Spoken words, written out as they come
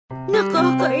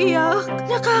Nakakaiyak,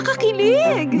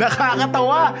 nakakakilig,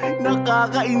 Nakakatawa,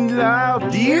 nakaka-inlove.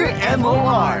 Dear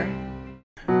MOR.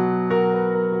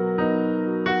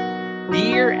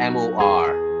 Dear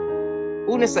MOR,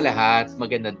 una sa lahat,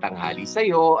 magandang tanghali sa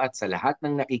iyo at sa lahat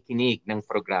ng nakikinig ng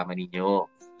programa ninyo.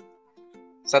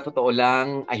 Sa totoo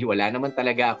lang, ay wala naman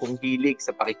talaga akong hilig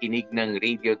sa pakikinig ng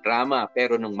radio drama,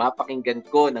 pero nung mapakinggan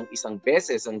ko ng isang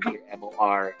beses ang Dear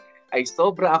MOR, ay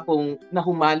sobra akong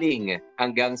nahumaling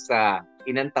hanggang sa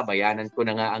inantabayanan ko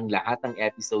na nga ang lahat ng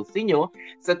episodes ninyo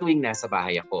sa tuwing nasa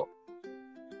bahay ako.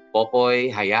 Popoy,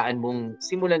 hayaan mong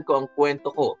simulan ko ang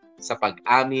kwento ko sa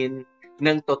pag-amin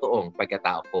ng totoong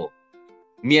pagkatao ko.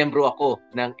 Miyembro ako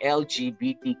ng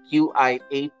LGBTQIA+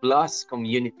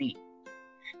 community.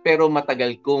 Pero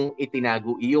matagal kong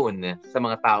itinago iyon sa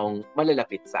mga taong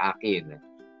malalapit sa akin.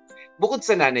 Bukod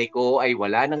sa nanay ko ay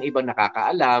wala nang ibang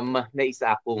nakakaalam na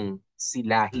isa akong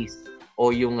silahis o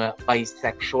yung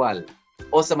bisexual.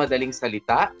 O sa madaling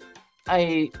salita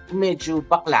ay medyo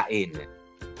baklain.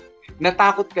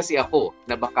 Natakot kasi ako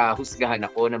na baka husgahan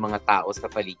ako ng mga tao sa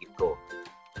paligid ko.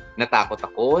 Natakot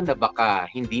ako na baka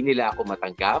hindi nila ako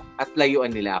matanggap at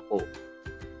layuan nila ako.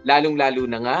 Lalong-lalo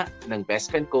na nga ng best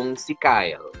friend kong si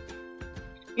Kyle.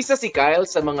 Isa si Kyle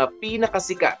sa mga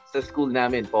pinakasikat sa school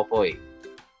namin, Popoy.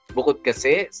 Bukod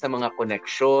kasi sa mga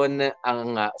koneksyon,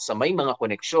 sa may mga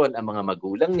koneksyon ang mga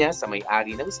magulang niya sa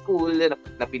may-ari ng school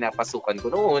na pinapasukan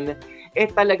ko noon,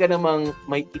 talaga namang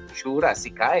may itsura si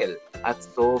Kyle at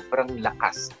sobrang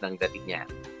lakas ng dating niya.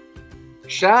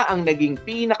 Siya ang naging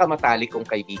pinakamatalik kong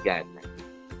kaibigan.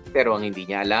 Pero ang hindi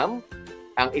niya alam,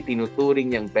 ang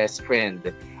itinuturing niyang best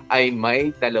friend ay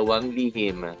may dalawang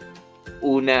lihim.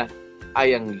 Una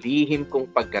ay ang lihim kong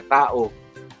pagkatao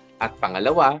at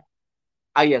pangalawa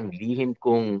ay ang lihim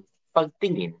kong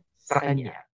pagtingin sa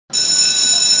kanya.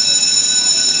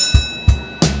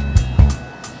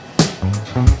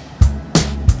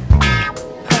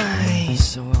 Ay,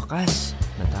 sa wakas,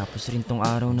 natapos rin tong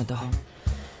araw na to.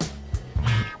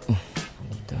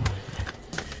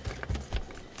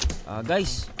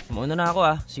 Guys, mauna na ako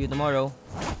See you tomorrow.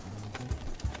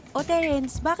 O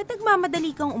Terence, bakit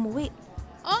nagmamadali kang umuwi?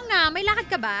 Oo nga, may lakad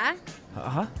ka ba?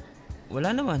 Ha? Wala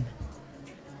naman.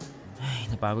 Ay,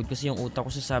 napagod kasi yung utak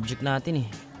ko sa subject natin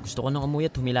Gusto ko nang umuwi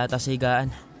at humilata sa higaan.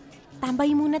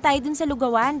 Tambay muna tayo dun sa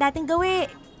lugawan, dating gawi.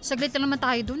 Saglit na naman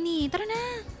tayo dun Tara na.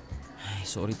 Ay,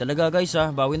 sorry talaga guys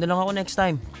Bawi na lang ako next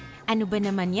time. Ano ba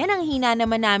naman yan? Ang hina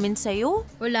naman namin sa'yo.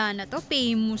 Wala na to,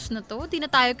 famous na to. Di na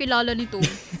tayo kilala nito.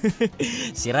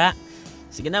 Sira.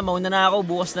 Sige na, mauna na ako.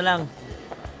 Bukas na lang.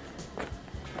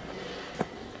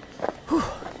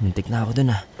 Muntik na ako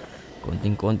dun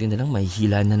Konting-konti na lang,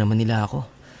 mahihila na naman nila ako.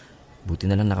 Buti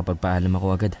na lang nakapagpaalam ako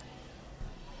agad.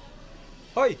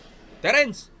 Hoy!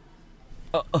 Terence!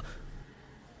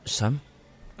 Sam?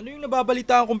 Ano yung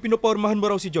nababalitaan kung pinopormahan mo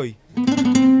raw si Joy?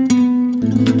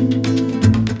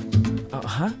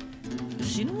 Ha?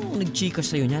 Sino nagchika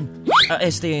sa'yo niyan?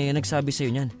 Nagsabi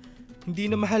sa'yo niyan. Hindi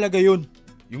na mahalaga yun.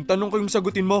 Yung tanong ko yung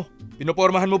sagutin mo.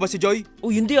 Pinopormahan mo ba si Joy?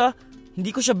 Hindi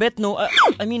Hindi ko siya bet, no?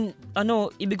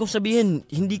 Ibig kong sabihin,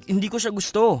 hindi ko siya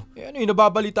gusto. Ano yung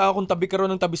nababalitaan kung tabi ka raw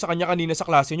ng tabi sa kanya kanina sa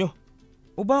klase nyo?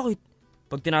 O bakit?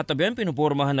 Pag tinatabihan,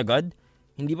 pinupormahan agad?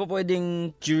 Hindi pa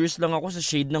pwedeng curious lang ako sa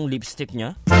shade ng lipstick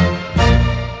niya?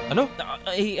 Ano?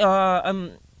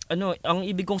 Ang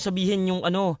ibig kong sabihin yung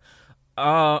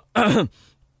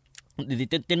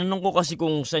tinanong ko kasi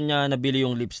kung saan niya nabili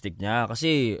yung lipstick niya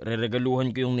kasi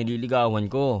reregaluhan ko yung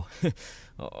nililigawan ko.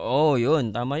 Oo, yun.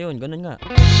 Tama yun. Ganun nga.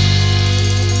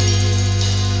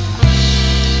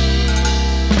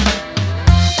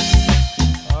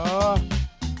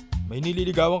 May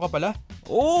nililigawan ka pala?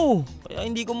 Oo, kaya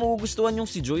hindi ko magugustuhan yung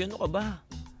si Joy. Ano ka ba?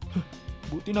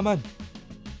 Buti naman.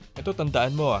 Ito,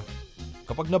 tandaan mo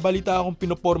Kapag nabalita akong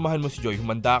pinopormahan mo si Joy,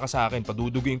 humanda ka sa akin.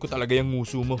 Paduduguin ko talaga yung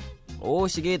nguso mo. Oo,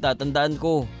 sige, tatandaan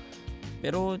ko.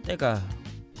 Pero, teka,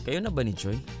 kayo na ba ni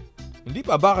Joy? Hindi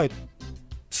pa, bakit?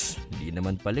 Hindi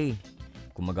naman pala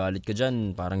Kung magalit ka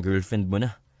dyan, parang girlfriend mo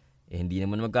na. Hindi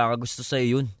naman magkakagusto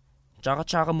sa'yo yun.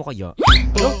 Tsaka-tsaka mo kaya.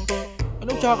 Ano?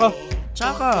 Anong tsaka?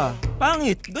 Tsaka,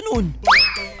 pangit, ganun.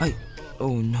 Ay,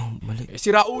 oh no, mali.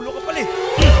 Sira ulo ka pala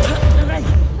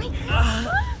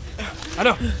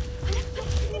Ano?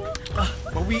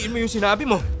 Bawiin mo yung sinabi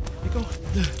mo. Ikaw,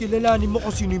 kilalanin mo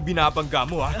kung sino yung binabangga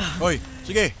mo Hoy,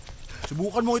 sige.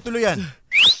 Subukan mo ituloy yan.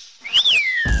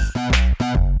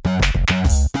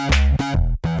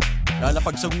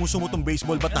 Lalapag sa nguso mo tong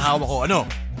baseball bat na hawak ko. Ano?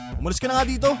 Umalis ka na nga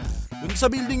dito. Doon sa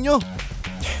building nyo.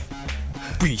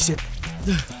 Pwisit.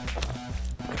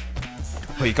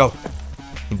 Hoy, ikaw.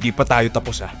 Hindi pa tayo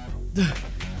tapos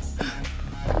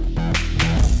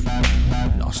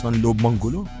Lakas Lakas ng loob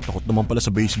manggulo. Takot naman pala sa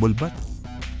baseball bat.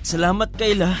 Salamat,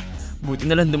 Kyle ha. Buti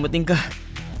na lang dumating ka.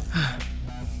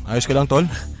 Ayos ka lang, tol?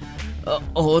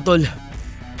 Oo, tol.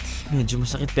 Medyo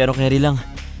masakit pero carry lang.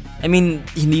 I mean,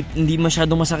 hindi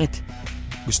masyadong masakit.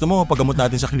 Gusto mo pagamot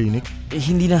natin sa klinik?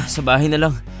 Hindi na, sa bahay na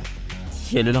lang.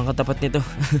 Yelo lang katapat nito.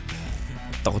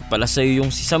 Takot pala sa'yo yung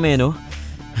si Sam no?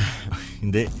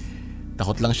 Hindi.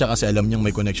 Takot lang siya kasi alam niyang may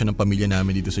connection ng pamilya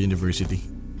namin dito sa university.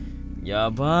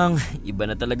 Yabang, iba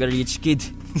na talaga rich kid.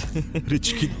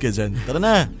 Rich kid ka dyan. Tara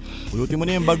na, pulutin mo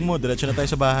na yung bag mo. Diretso na tayo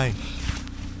sa bahay.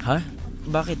 Ha?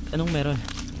 Bakit? Anong meron?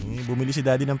 Bumili si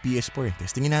daddy ng PS4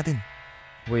 Testingin natin.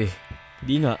 Uy,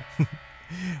 di nga.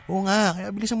 Oo nga, kaya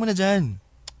bilisan mo na dyan.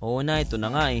 Oo na, ito na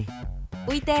nga eh.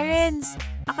 Uy, Terence,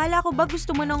 akala ko ba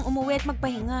gusto mo nang umuwi at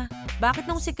magpahinga? Bakit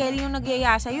nung si Kelly yung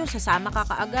nagyaya sa'yo, sasama ka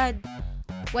kaagad?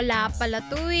 Wala pala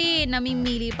to eh.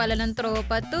 Namimili pala ng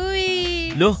tropa to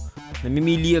eh. Lo,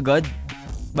 namimili agad?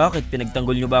 Bakit?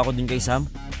 Pinagtanggol nyo ba ako dun kay Sam?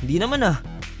 Hindi naman ah.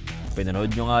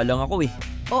 Pinanood nyo nga lang ako eh.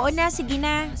 Oo na, sige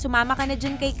na. Sumama ka na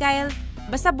dyan kay Kyle.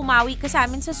 Basta bumawi ka sa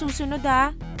amin sa susunod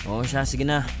ha. Oo siya, sige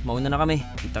na. Mauna na kami.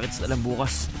 Kita-kits na lang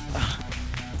bukas.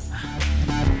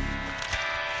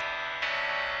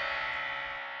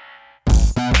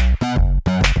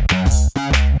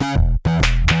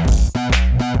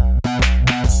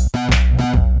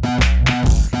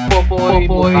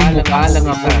 Popoy, mukha lang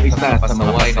ako isa sa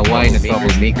mga pasaway na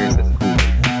troublemakers sa school.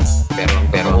 Pero ang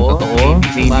totoo,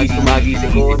 hindi sumagi sa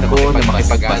isip ko na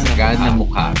makipag-asgan ng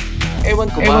mukha.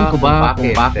 Ewan ko ba kung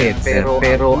bakit,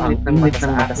 pero ang init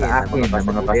ng mata sa akin ng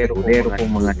mga basketbolero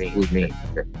kong mga schoolmates.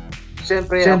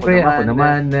 Siyempre ako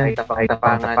naman ay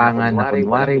tapangan na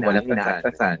kunwari walang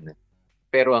inaatasan.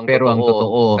 Pero ang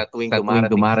totoo, sa tuwing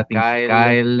dumarating si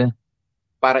Kyle,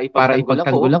 para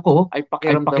ipagtanggol ako, ay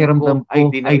pakiramdam ko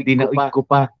ay dinaig ko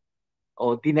pa.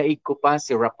 O dinaig ko pa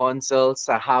si Rapunzel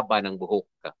sa haba ng buhok.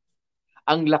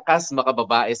 Ang lakas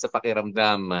makababae sa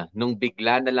pakiramdam nung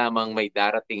bigla na lamang may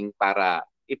darating para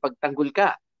ipagtanggol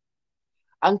ka.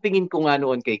 Ang tingin ko nga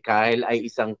noon kay Kyle ay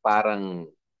isang parang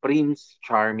Prince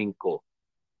Charming ko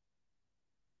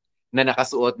na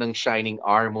nakasuot ng shining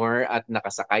armor at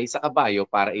nakasakay sa kabayo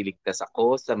para iligtas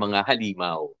ako sa mga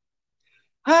halimaw.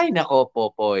 Hay nako,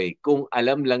 Popoy, kung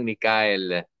alam lang ni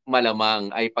Kyle, malamang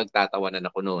ay pagtatawanan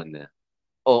ako noon.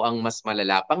 O ang mas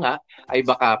malala pa nga ay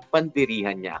baka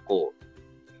pandirihan niya ako.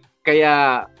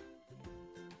 Kaya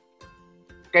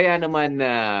naman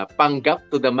panggap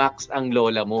to the max ang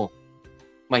lola mo.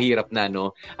 Mahirap na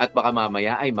no? At baka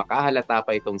mamaya ay makahalata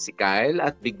pa itong si Kyle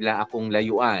at bigla akong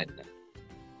layuan.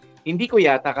 Hindi ko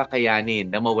yata kakayanin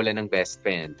na mawala ng best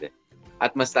friend.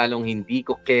 At mas lalong hindi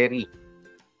ko carry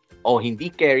o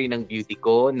hindi carry ng beauty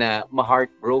ko na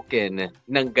ma-heartbroken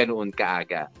ng ganoon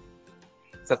kaaga.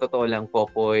 Sa totoo lang,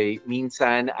 Popoy,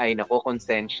 minsan ay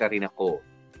nakokonsensya rin ako.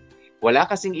 Wala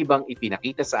kasing ibang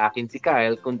ipinakita sa akin si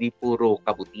Kyle kundi puro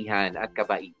kabutihan at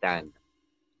kabaitan.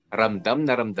 Ramdam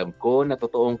na ramdam ko na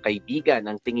totoong kaibigan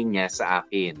ang tingin niya sa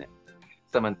akin.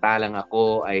 Samantalang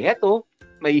ako ay heto,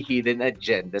 may hidden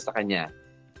agenda sa kanya.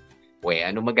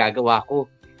 Ano magagawa ko?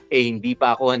 Hindi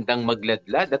pa ako handang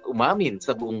magladlad at umamin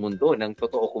sa buong mundo ng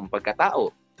totoo kong pagkatao.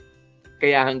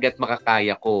 Kaya hanggat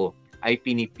makakaya ko, ay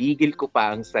pinipigil ko pa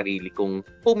ang sarili kong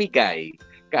pumigay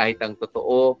kahit ang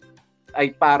totoo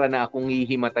ay para na akong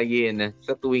hihimatayin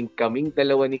sa tuwing kaming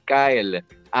dalawa ni Kyle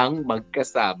ang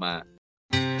magkasama.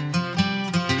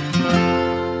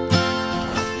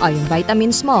 Yung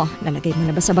vitamins mo, nalagay mo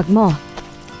na ba sa bag mo?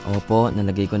 Opo,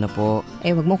 nalagay ko na po.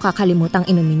 Huwag mong kakalimutang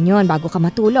inumin yon bago ka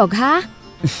matulog, ha?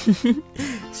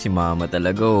 Si mama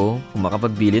talaga oh. Kung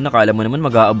makapagbili, nakala mo naman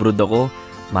mag-a-abroad ako.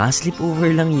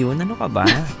 Ma-sleepover lang yun, ano ka ba?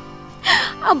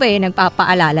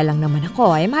 Nagpapaalala lang naman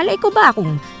ako. Malay ko ba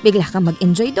kung bigla kang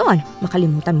mag-enjoy doon?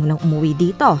 Makalimutan mo nang umuwi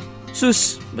dito.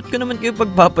 Sus, ba't ka naman kayo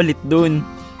pagpapalit doon?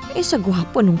 Sa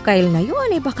gwapo nung Kyle na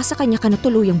yun, baka sa kanya ka na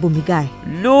tuluyang bumigay.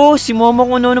 Lo, si mama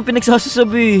ko ano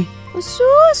pinagsasasabi.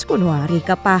 Sus, kunwari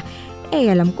ka pa.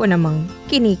 Alam ko namang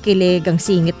kinikilig ang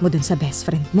singit mo dun sa best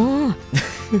friend mo.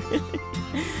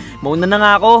 Mauna na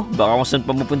nga ako. Baka kung saan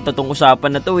pa mapunta tong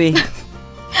usapan na to eh.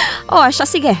 Siya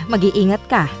sige, mag-iingat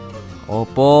ka.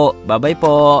 Opo, bye-bye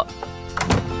po.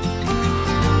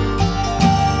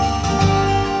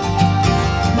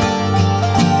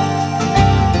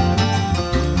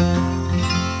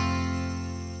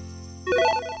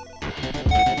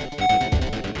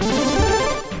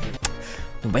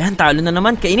 Ano ba yan? Talo na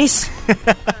naman, kainis.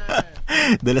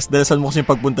 Dalas-dalasan mo kasi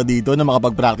pagpunta dito na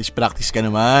makapag-practice ka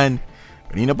naman.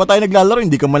 Kanina pa tayo naglalaro,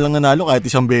 hindi ka man lang nanalo kahit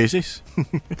isang beses.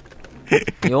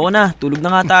 Ayoko na, tulog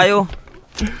na nga tayo.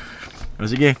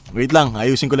 Sige, wait lang.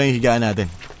 Ayusin ko lang yung higaan natin.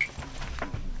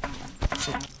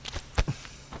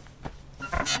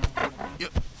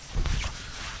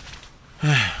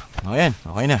 Ayan,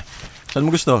 okay na. Saan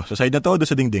mo gusto? Sa side na to o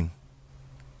doon sa dingding?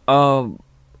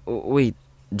 Wait.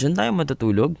 Diyan tayo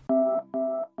matutulog?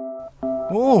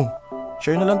 Oo,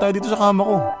 share na lang tayo dito sa kama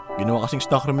ko. Ginawa kasing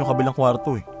stock room yung kabilang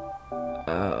kwarto eh.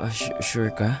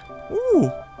 Sure ka? Oo,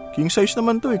 king size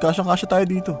naman to eh. Kasyang-kasya tayo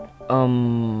dito.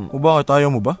 Um, O bakit, ayaw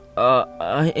mo ba?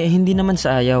 Hindi naman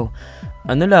sa ayaw.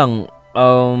 Ano lang,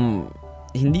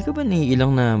 hindi ka ba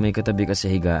naiilang na may katabi ka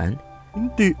sa higaan?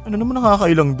 Hindi, ano naman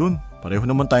nakakailang dun? Pareho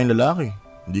naman tayong lalaki.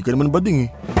 Hindi ka naman bading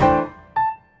eh.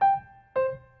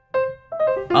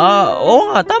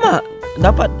 Oo nga, tama.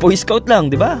 Dapat, Boy Scout lang,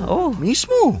 di ba? Oo.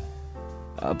 Mismo.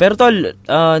 Pero tol,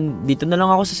 dito na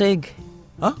lang ako sa sahig.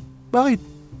 Ha? Bakit?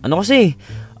 Ano kasi,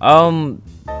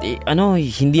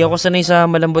 hindi ako sanay sa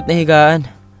malambot na higaan.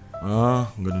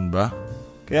 Ganun ba?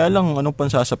 Kaya lang, anong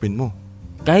pansasapin mo?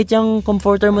 Kahit yung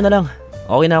comforter mo na lang,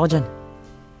 okay na ako dyan.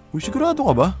 Uy, sigurado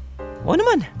ka ba? Oo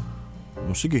naman.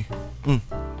 Sige.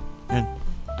 Yan.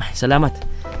 Ay, salamat.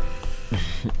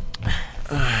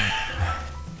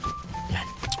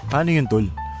 Paano yun, tol?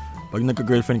 Pag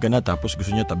nagka-girlfriend ka na tapos gusto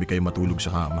niya tabi kayo matulog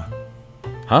sa kama.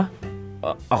 Ha?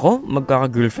 Ako?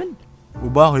 Magkaka-girlfriend?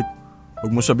 O bakit?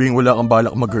 Huwag mo sabihin wala kang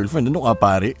balak mag-girlfriend. Ano ka,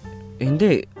 pare?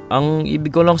 Hindi. Ang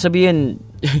ibig ko lang sabihin,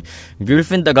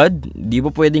 girlfriend agad? Di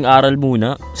ba pwedeng aral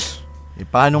muna?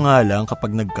 Paano nga lang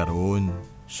kapag nagkaroon?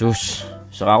 Sus,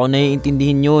 saka ko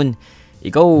naiintindihin yun.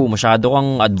 Ikaw, masyado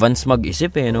kang advance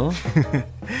mag-isip no?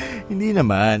 Hindi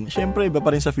naman. Siyempre, iba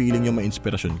pa rin sa feeling yung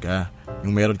ma-inspirasyon ka.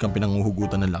 Yung meron kang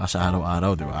pinanguhugutan ng lakas sa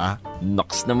araw-araw, di ba?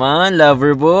 Nox naman,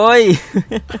 lover boy!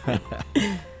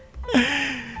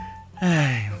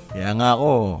 Kaya nga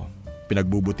ako,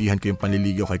 pinagbubutihan ko yung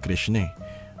panliligaw kay Krishna eh.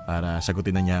 Para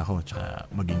sagutin na niya ako, tsaka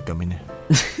maging kami na.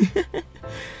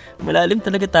 Malalim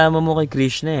talaga tama mo kay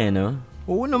Krishna no?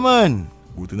 Oo naman.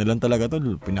 Buti na lang talaga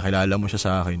tol, pinakilala mo siya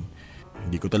sa akin.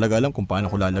 Hindi ko talaga alam kung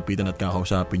paano ko lalapitan at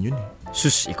kakausapin yun eh.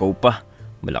 Sus, ikaw pa.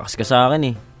 Malakas ka sa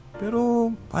akin Pero,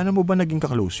 paano mo ba naging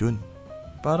ka-close yun?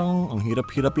 Parang ang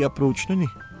hirap-hirap i-approach nun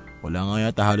eh. Wala nga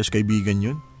yata halos kaibigan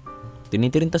yun.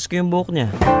 Tinitirintas ko yung buhok niya.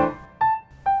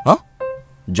 Ha?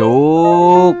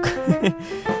 Joke!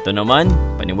 Ito naman,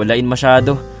 paniwalain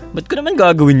masyado. Ba't ko naman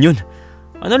gagawin yun?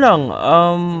 Ano lang,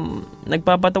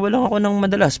 nagpapatawa lang ako ng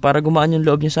madalas para gumaan yung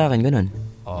loob niya sa akin, ganun.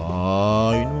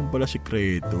 Yun naman pala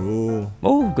sikreto.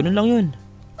 Oo, ganun lang yun.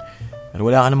 Pero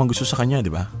wala ka namang gusto sa kanya, di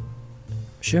ba?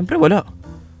 Siyempre wala.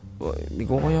 Hindi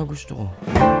ko kaya gusto ko.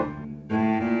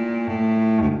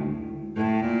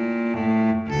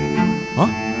 Ha?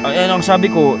 Ayan ang sabi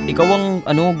ko, ikaw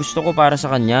ang gusto ko para sa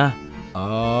kanya.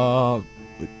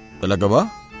 Talaga ba?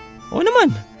 Oo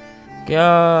naman. Kaya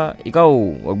ikaw,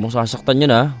 wag mong sasaktan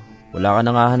yun Wala ka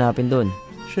nang hahanapin doon.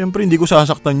 Siyempre hindi ko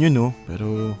sasaktan yun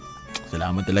Pero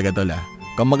salamat talaga tol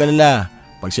Kung mag-alala,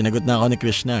 pag sinagot na ako ni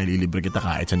Krishna, ililibre kita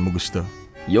kahit saan mo gusto.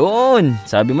 Yun!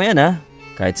 Sabi mo yan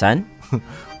Kahit saan?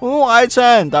 Oo, kahit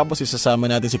saan. Tapos isasama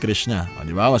natin si Krishna.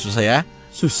 Di ba? Mas masaya?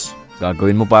 Sus,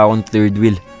 gagawin mo pa akong third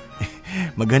wheel.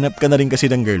 Maghanap ka na rin kasi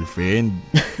ng girlfriend.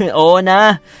 Oo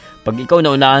na. Pag ikaw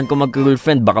naunahan ko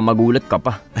mag-girlfriend, baka magulat ka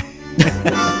pa.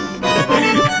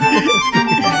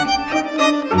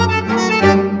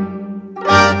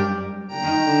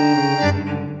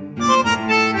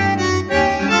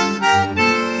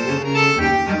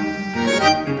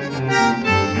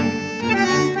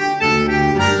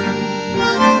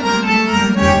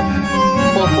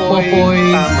 Popoy,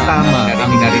 tama.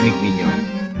 Narinig ninyo.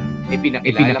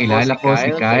 Ipinakilala ko si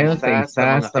Kyle sa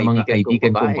isa sa mga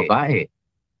kaibigan kong babae.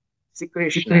 Si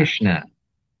Krishna.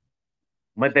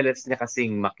 Madalas niya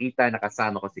kasing makita na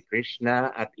kasama ko si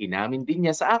Krishna at inamin din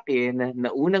niya sa akin na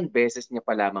unang beses niya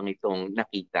pa lamang itong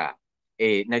nakita.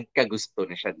 Nagkagusto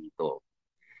na siya dito.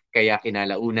 Kaya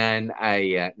kinalaunan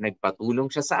ay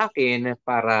nagpatulong siya sa akin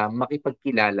para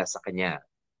makipagkilala sa kanya.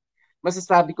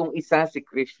 Masasabi kong isa si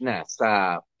Krishna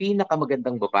sa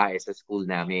pinakamagandang babae sa school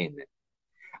namin.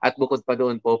 At bukod pa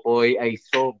doon, Popoy, ay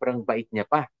sobrang bait niya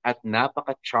pa at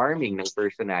napaka-charming ng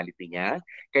personality niya.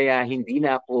 Kaya hindi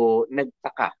na ako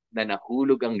nagtaka na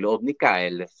nahulog ang loob ni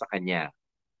Kyle sa kanya.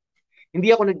 Hindi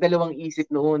ako nagdalawang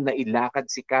isip noon na ilakad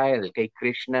si Kyle kay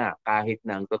Krishna kahit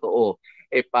na ang totoo,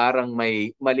 parang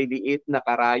may maliliit na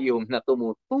karayom na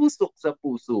tumutusok sa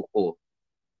puso ko.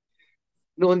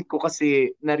 Noon ko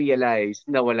kasi na-realize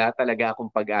na wala talaga akong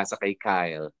pag-asa kay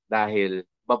Kyle dahil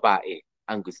babae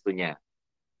ang gusto niya.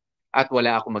 At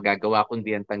wala akong magagawa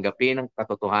kundi ang tanggapin ang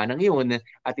katotohanan yun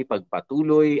at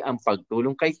ipagpatuloy ang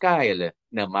pagtulong kay Kyle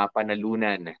na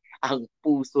mapanalunan ang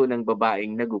puso ng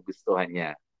babaeng nagugustuhan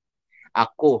niya.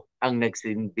 Ako ang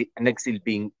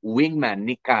nagsilbing wingman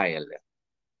ni Kyle.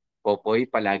 Popoy,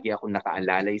 palagi akong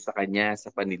nakaalalay sa kanya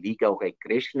sa paniligaw kay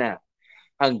Krishna.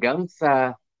 Hanggang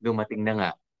sa dumating na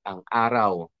nga ang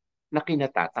araw na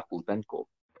kinatatakutan ko.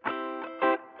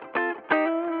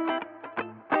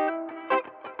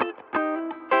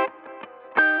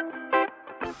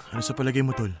 Ano sa palagay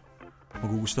mo, Tol?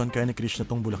 Magugustuhan kaya ni Krish na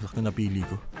tong bulaklak na napili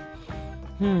ko?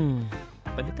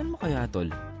 Palitan mo kaya, tol?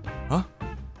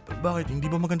 Bakit? Hindi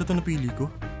ba maganda to napili ko?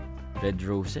 Red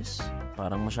roses?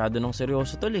 Parang masyado ng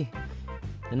seryoso, tol eh.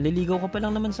 Nanliligaw ka pa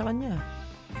lang naman sa kanya.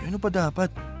 Ano pa dapat?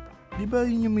 Di ba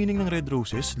yun yung meaning ng red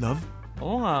roses, love?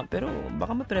 Oo nga, pero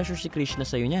baka ma-pressure si Krish na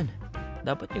sa'yo niyan.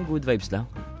 Dapat yung good vibes lang.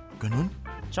 Ganun?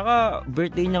 Tsaka,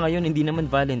 birthday niya ngayon, hindi naman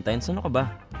Valentine's. Ano ka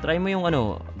ba? Try mo yung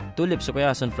tulips o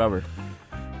kaya sunflower.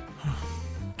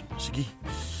 Sige.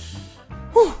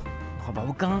 Baka ba,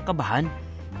 huwag kang kabahan.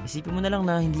 Isipin mo na lang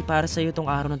na hindi para sa'yo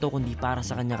tong araw na to, kundi para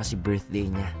sa kanya kasi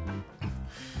birthday niya.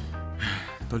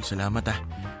 Tol, salamat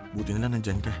Buti na lang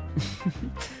nandyan ka.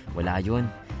 Wala yun.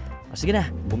 Sige na,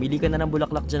 bumili ka na ng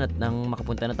bulaklak dyan at nang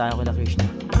makapunta na tayo kay Krishna.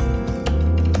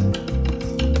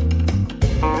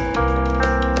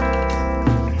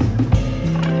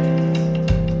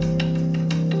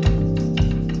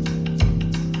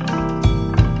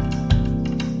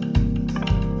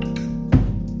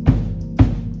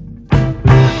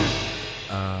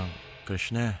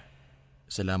 Krishna,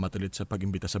 salamat ulit sa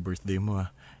pag-imbita sa birthday mo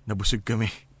Nabusog kami.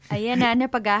 Ayan na,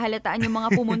 napaghahalataan yung mga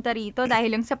pumunta rito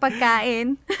dahil lang sa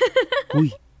pagkain.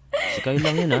 Uy, si Kyle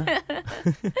lang yun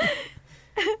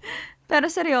Pero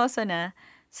seryoso na,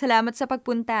 salamat sa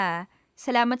pagpunta.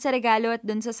 Salamat sa regalo at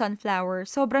dun sa sunflower.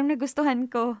 Sobrang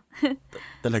nagustuhan ko.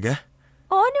 Talaga?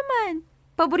 Oo naman.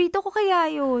 Paborito ko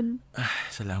kaya yun.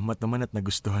 Salamat naman at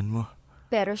nagustuhan mo.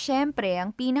 Pero syempre,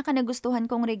 ang pinaka nagustuhan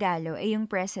kong regalo ay yung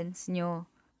presents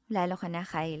nyo. Lalo ka na,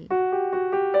 Kyle.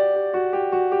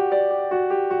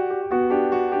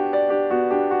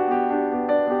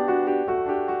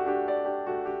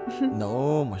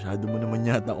 Nako, masyado mo naman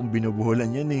yata akong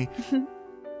binubuhulan yan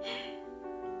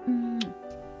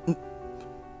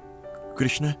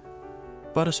Krishna,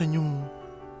 para saan yung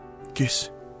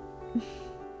kiss?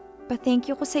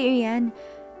 Pa-thank you ko sa'yo yan.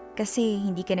 Kasi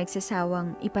hindi ka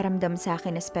nagsasawang iparamdam sa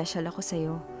akin na special ako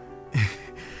sa'yo.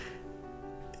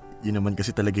 Yun naman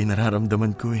kasi talaga yung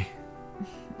nararamdaman ko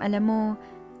Alam mo,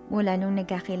 mula nung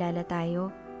nagkakilala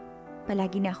tayo,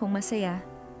 palagi na akong masaya.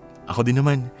 Ako din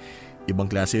naman.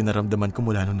 Ibang klase yung naramdaman ko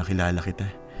mula nung nakilala kita.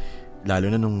 Lalo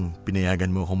na nung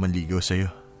pinayagan mo akong manligaw sa'yo.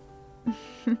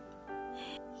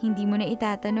 Hindi mo na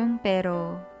itatanong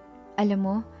pero, alam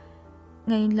mo,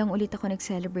 ngayon lang ulit ako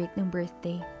nag-celebrate ng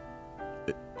birthday.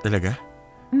 Talaga?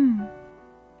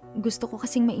 Gusto ko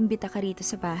kasing maimbita ka rito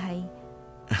sa bahay.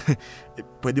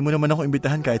 Pwede mo naman ako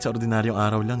imbitahan kahit sa ordinaryong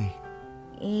araw lang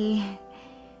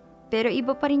Pero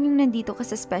iba pa rin yung nandito ka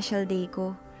sa special day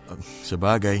ko. Sa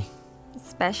bagay.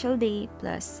 Special day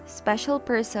plus special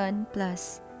person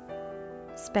plus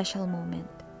special moment.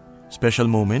 Special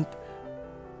moment?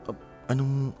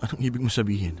 Anong ibig mo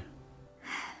sabihin?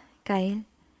 Kyle,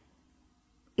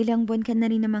 ilang buwan ka na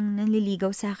rin namang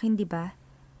nanliligaw sa akin, di ba?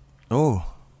 Oo.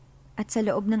 At sa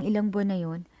loob ng ilang buwan na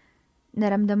yon,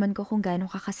 naramdaman ko kung gaano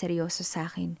ka kaseryoso sa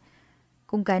akin.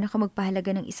 Kung gaano ka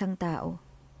magpahalaga ng isang tao.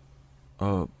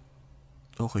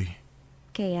 Okay.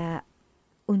 Kaya,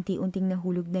 unti-unting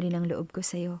nahulog na rin ang loob ko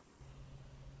sa'yo.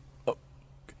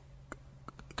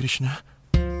 Krishna?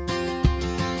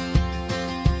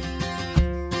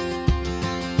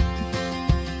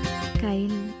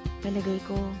 Kyle, palagay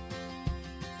ko,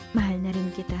 mahal na rin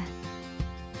kita.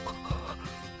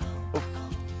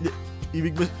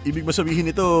 Ibig ba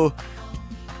sabihin ito?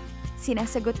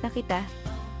 Sinasagot na kita.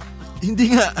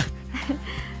 Hindi nga.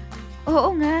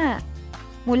 Oo nga.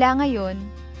 Mula ngayon,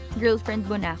 girlfriend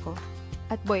mo na ako.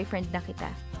 At boyfriend na kita.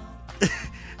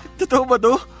 Totoo ba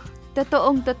to?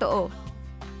 Totoong totoo.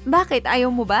 Bakit?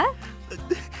 Ayaw mo ba?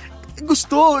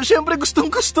 Gusto. Siyempre gustong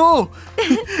gusto.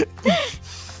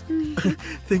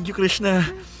 Thank you, Krishna.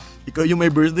 Ikaw yung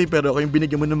may birthday pero ako yung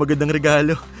binigyan mo ng magandang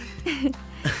regalo.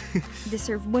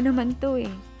 Deserve mo naman to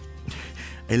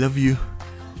I love you.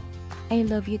 I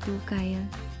love you too, Kyle.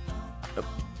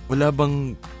 Wala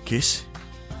bang kiss?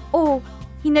 Oh,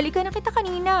 hinalikan na kita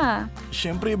kanina.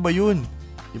 Siyempre iba yun.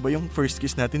 Iba yung first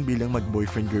kiss natin bilang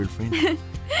mag-boyfriend-girlfriend.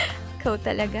 Ikaw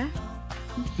talaga?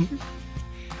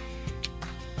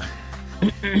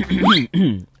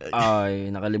 Ay,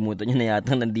 nakalimutan niyo na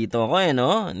yata nandito ako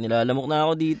no? Nilalamok na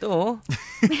ako dito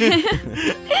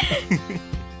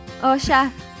O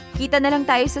siya, kita na lang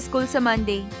tayo sa school sa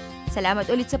Monday. Salamat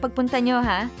ulit sa pagpunta nyo,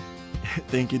 ha?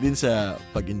 Thank you din sa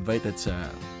pag-invite at sa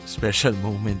special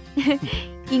moment.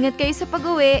 Ingat kayo sa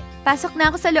pag-uwi. Pasok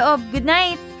na ako sa loob. Good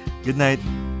night! Good night.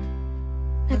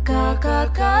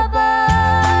 Nakakakaba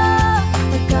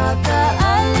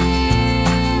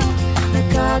Nakakaaliw,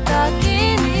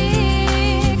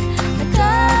 nakakakilig,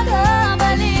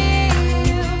 nakakabaliw,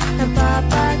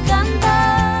 napapaganda.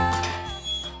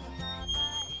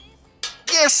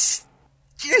 Yes!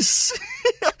 Yes!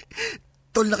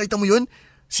 Tol, nakita mo yun?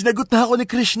 Sinagot na ako ni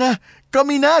Krishna.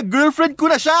 Kami na! Girlfriend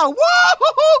ko na siya! Wow!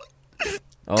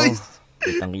 Oo,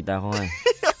 kitang-kita ko nga.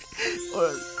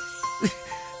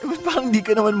 Ba't parang di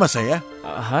ka naman masaya?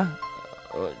 Ha?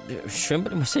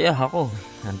 Siyempre masaya ako.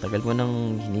 Ang tagal mo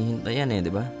nang hinihintayan di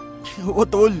ba? Oo,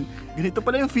 Tol. Ganito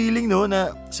pala yung feeling, no?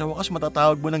 Na sa wakas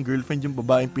matatawag mo ng girlfriend yung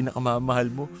babaeng pinakamamahal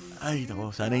mo. Ay,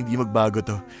 nako, sana hindi magbago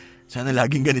to. Sana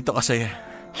laging ganito kasaya.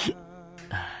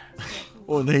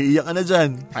 Naiiyak ka na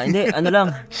dyan. Hindi, ano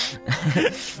lang.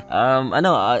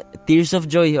 Tears of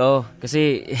joy,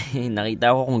 Kasi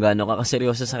nakita ko kung gaano ka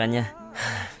kaseryoso sa kanya.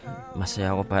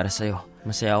 Masaya ako para sa'yo.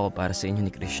 Masaya ako para sa inyo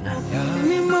ni Krishna.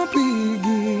 Hindi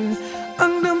mapigil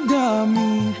ang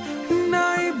damdamin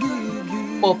na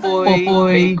ibigin.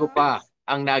 Popoy, ko pa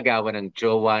ang nagawa ng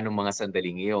jowa ng mga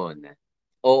sandaling iyon.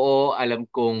 Oo, alam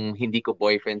kong hindi ko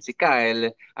boyfriend si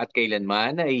Kyle at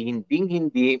kailanman ay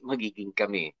hinding-hindi magiging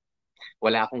kami.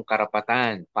 Wala akong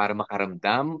karapatan para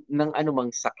makaramdam ng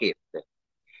anumang sakit.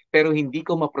 Pero hindi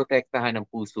ko maprotektahan ang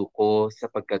puso ko sa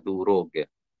pagkadurog.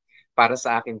 Para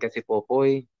sa akin kasi,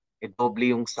 Popoy,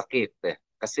 doble yung sakit.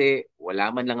 Kasi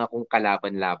wala man lang akong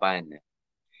kalaban-laban.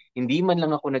 Hindi man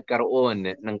lang ako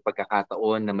nagkaroon ng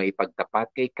pagkakataon na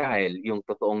maipagtapat kay Kyle yung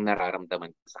totoong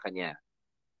nararamdaman ko sa kanya.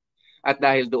 At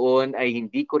dahil doon ay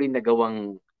hindi ko rin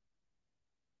nagawang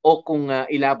kung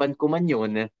ilaban ko man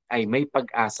yun, ay may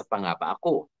pag-asa pa nga ba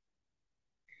ako?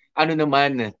 Ano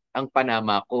naman ang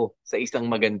panama ko sa isang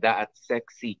maganda at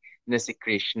sexy na si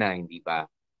Krishna, hindi ba?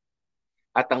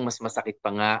 At ang mas masakit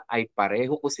pa nga ay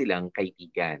pareho ko silang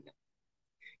kaibigan.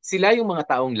 Sila yung mga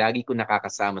taong lagi ko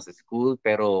nakakasama sa school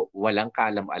pero walang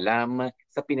kaalam-alam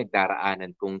sa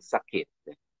pinagdaraanan kong sakit.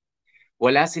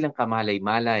 Wala silang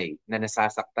kamalay-malay na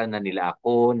nasasaktan na nila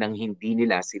ako nang hindi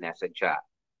nila sinasadya.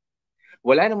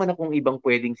 Wala naman akong ibang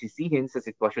pwedeng sisihin sa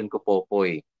sitwasyon ko,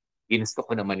 Popoy. Ginusto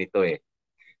ko naman ito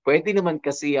Pwede naman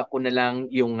kasi ako na lang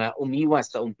yung umiwas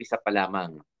sa umpisa pa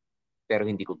lamang. Pero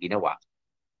hindi ko ginawa.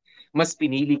 Mas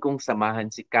pinili kong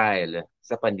samahan si Kyle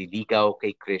sa panliligaw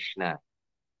kay Krishna.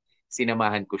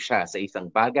 Sinamahan ko siya sa isang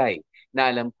bagay na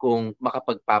alam kong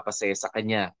makapagpapasaya sa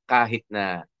kanya kahit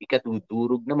na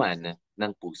ikatudurog naman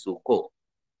ng puso ko.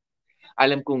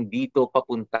 Alam kong dito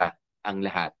papunta ang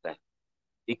lahat.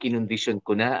 Ikinondisyon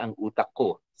ko na ang utak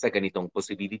ko sa ganitong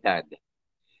posibilidad.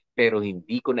 Pero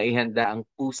hindi ko naihanda ang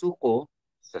puso ko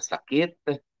sa sakit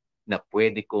na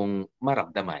pwede kong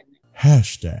maramdaman.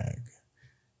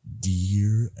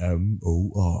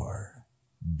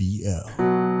 #DearMORBL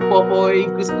Popoy,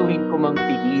 gustuhin ko mang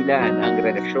pigilan ang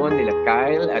relasyon nila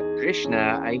Kyle at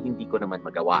Krishna ay hindi ko naman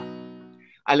magawa.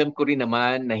 Alam ko rin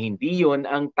naman na hindi yon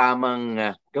ang tamang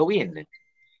gawin.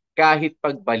 Kahit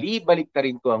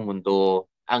pagbali-baliktarin ko ang mundo,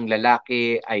 ang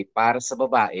lalaki ay para sa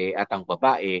babae at ang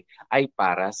babae ay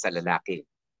para sa lalaki.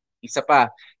 Isa pa,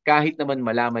 kahit naman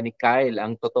malaman ni Kyle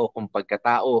ang totoo kong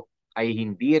pagkatao, ay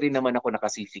hindi rin naman ako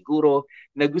nakasisiguro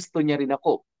na gusto niya rin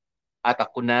ako at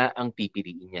ako na ang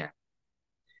pipiliin niya.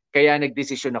 Kaya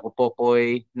nagdesisyon ako,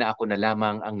 Popoy, na ako na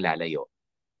lamang ang lalayo.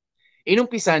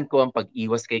 Inumpisahan ko ang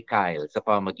pag-iwas kay Kyle sa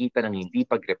pamamagitan ng hindi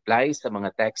pag-reply sa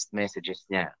mga text messages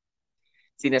niya.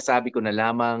 Sinasabi ko na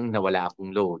lamang na wala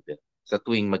akong load. Sa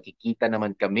tuwing magkikita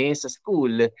naman kami sa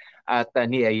school at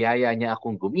niyayaya niya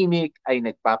akong gumimik, ay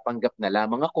nagpapanggap na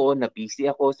lamang ako na busy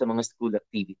ako sa mga school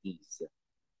activities.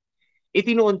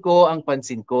 Itinuon ko ang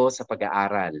pansin ko sa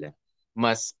pag-aaral.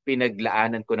 Mas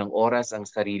pinaglaanan ko ng oras ang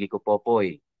sarili ko,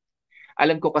 Popoy.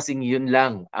 Alam ko kasing yun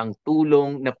lang ang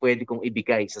tulong na pwede kong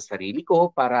ibigay sa sarili ko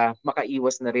para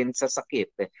makaiwas na rin sa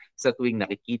sakit sa tuwing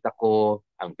nakikita ko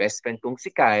ang best friend kong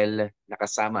si Kyle na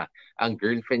kasama ang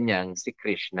girlfriend niyang si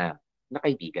Krishna na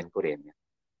kaibigan ko rin.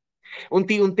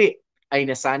 Unti-unti ay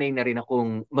nasanay na rin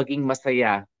akong maging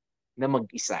masaya na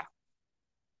mag-isa.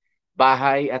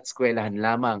 Bahay at eskwelahan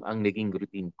lamang ang naging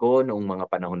routine ko noong mga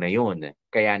panahon na yon,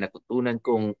 kaya natutunan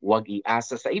kong huwag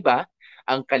iasa sa iba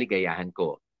ang kaligayahan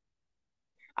ko.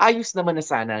 Ayos naman na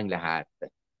sana ang lahat.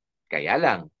 Kaya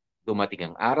lang, dumating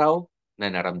ang araw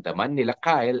na naramdaman nila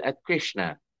Kyle at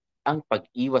Krishna ang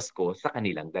pag-iwas ko sa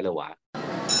kanilang dalawa.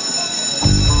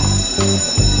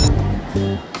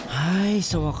 Ay,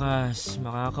 sa wakas,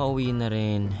 makakauwi na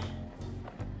rin.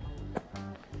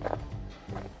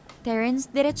 Terence,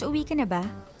 diretso uwi ka na ba?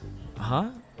 Ha?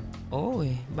 Oo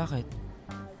bakit?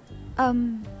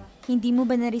 Hindi mo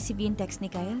ba na-receive yung text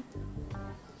ni Kyle?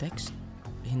 Text?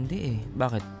 Hindi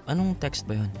Bakit? Anong text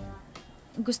ba yun?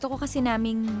 Gusto ko kasi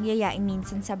naming yayain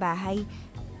minsan sa bahay.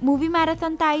 Movie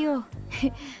marathon tayo.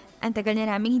 Ang tagal na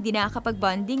naming hindi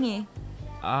nakakapag-bonding eh.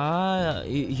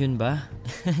 Yun ba?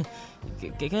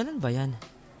 Kailan ba yan?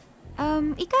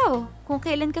 Ikaw, kung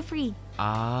kailan ka free.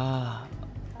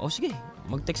 Sige.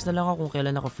 Mag-text na lang ako kung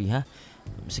kailan ako free, ha?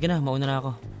 Sige na, mauna na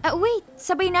ako. Wait,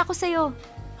 sabay na ako sa'yo.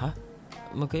 Ha?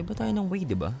 Magkaiba tayo ng way,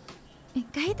 di ba?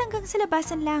 Kahit hanggang sa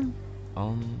labasan lang.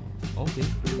 Okay.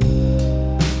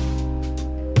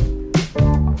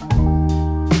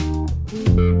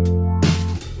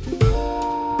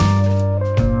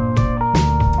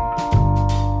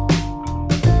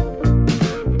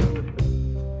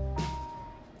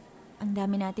 Ang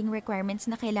dami nating requirements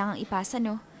na kailangang ipasa,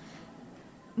 no?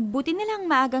 Buti na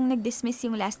lang maagang nag-dismiss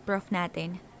yung last prof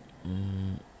natin.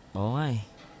 Oo nga eh.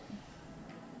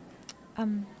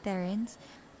 Terrence,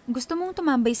 gusto mong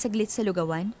tumambay saglit sa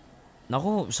lugawan?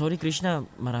 Naku, sorry Krishna.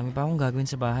 Marami pa akong gagawin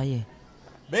sa bahay eh.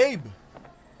 Babe!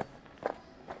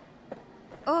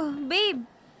 Oh, babe.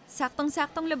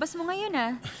 Saktong-saktong labas mo ngayon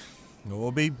ah.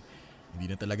 Oo, babe. Hindi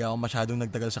na talaga ako masyadong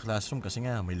nagtagal sa classroom kasi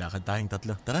nga may lakad tayong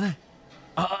tatlo. Tara na.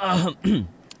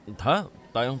 Ha?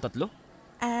 Tayong tatlo?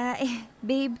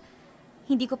 Babe,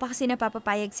 hindi ko pa kasi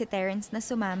napapapayag si Terrence na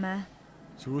sumama.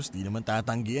 Sus, di naman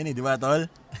tatanggihan di ba, tol?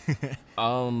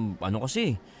 Ano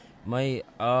kasi? May,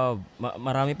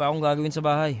 marami pa akong gagawin sa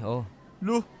bahay, oh.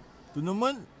 Lo, ito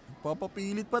naman.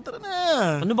 Papapilit pa, tara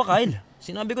na. Ano ba, Kyle?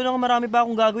 Sinabi ko na nga marami pa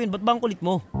akong gagawin. Ba't ba ang kulit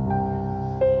mo?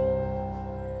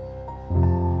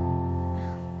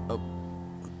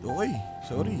 Okay,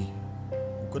 sorry.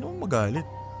 Huwag ka naman magalit.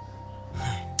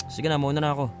 Sige na, mauna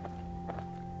na ako.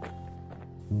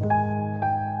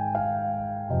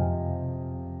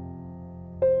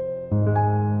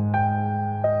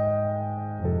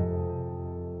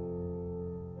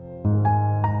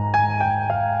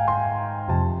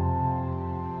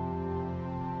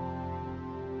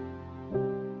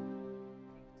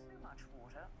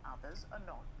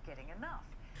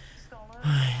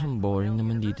 Ay, ang boring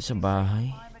naman dito sa bahay.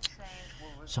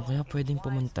 Saan kaya pwedeng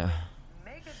pumunta?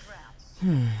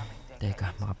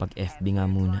 Teka, makapag-FB nga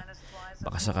muna.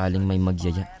 Baka sakaling may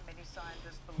magyaya.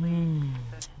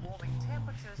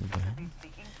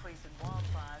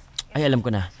 Ay, alam ko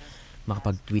na.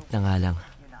 Makapag-tweet na nga lang.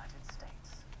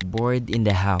 Bored in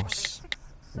the house.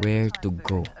 Where to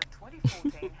go?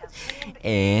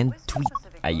 And tweet.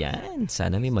 Ayan,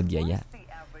 sana may magyaya.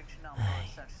 Ay.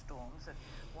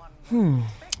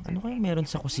 Ano kaya meron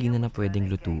sa kusina na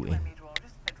pwedeng lutuin?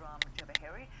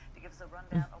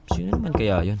 Sino naman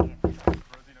kaya yun?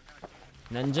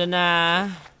 Nandyan na!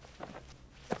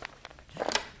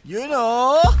 You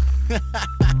know!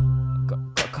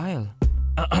 Kyle.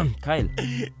 Kyle.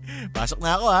 Pasok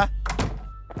na ako, ha?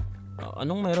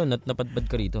 Anong meron at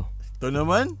napadpad ka rito? Ito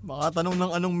naman, makatanong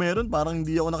ng anong meron, parang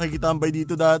hindi ako nakikitambay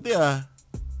dito dati, ah.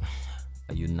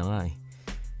 Ayun na nga eh.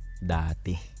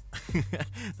 Dati.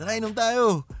 Tara, inom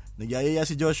tayo. Nagyayaya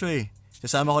si Joshua eh.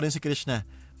 Sasama ko rin si Krishna.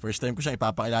 First time ko siyang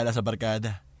ipapakilala sa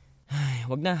barkada. Ay,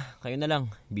 wag na. Kayo na lang.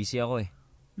 Busy ako eh.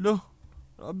 Lo,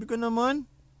 grabe ka naman.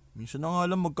 Minsan na nga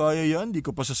lang magkaya yan, di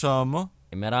ko pa sasama.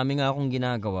 Marami nga akong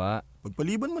ginagawa.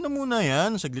 Pagpaliban mo na muna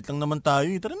yan, saglit lang naman tayo.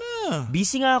 Tara na.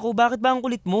 Busy nga ako. Bakit ba ang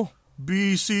kulit mo?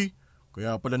 Busy?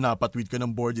 Kaya pala napatweet ka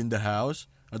ng bored in the house?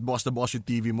 At bukas na bukas yung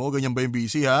TV mo, ganyan ba yung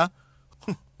busy ha?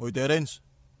 Hoy Terence,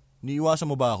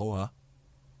 niiwasan mo ba ako ha?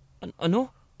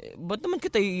 Ano? Ba't naman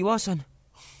kita iiwasan?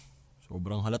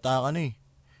 Sobrang halata ka na eh.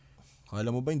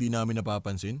 Kala mo ba hindi namin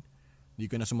napapansin? Hindi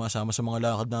ka na sumasama sa mga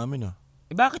lakad namin ha?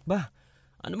 Bakit ba?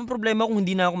 Ano bang problema kung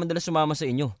hindi na ako madalas sumama sa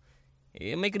inyo?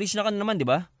 May Krishna ka na naman, di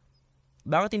ba?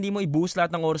 Bakit hindi mo ibuhos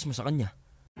lahat ng oras mo sa kanya?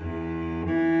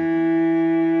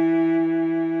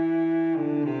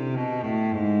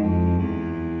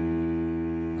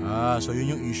 So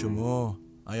yun yung issue mo.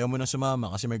 Ayaw mo na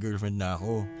sumama kasi may girlfriend na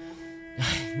ako.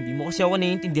 Hindi mo kasi ako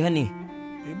naiintindihan eh.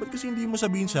 Ba't kasi hindi mo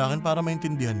sabihin sa akin para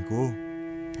maintindihan ko?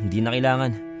 Hindi na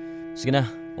kailangan. Sige na,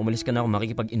 umalis ka na kung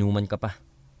makikipag-inuman ka pa.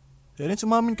 Terence,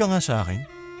 umamin ka nga sa akin.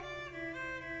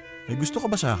 May gusto ka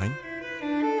ba sa akin?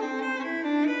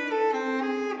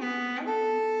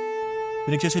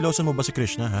 Pinagsisilosan mo ba si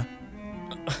Krishna, ha?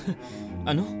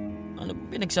 Ano? Ano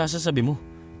pinagsasasabi mo?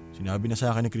 Sinabi na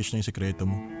sa akin ni Krishna yung sekreto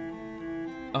mo.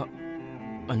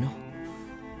 Ano?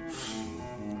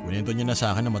 Kunento niya na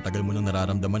sa akin na matagal mo nang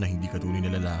nararamdaman na hindi ka tunay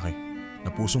na lalaki. Na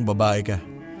pusong babae ka.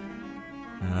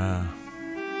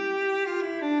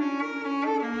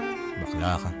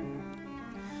 Bakla ka.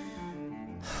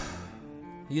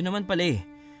 Yun naman pala eh.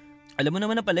 Alam mo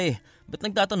naman na pala eh. Ba't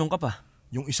nagtatanong ka pa?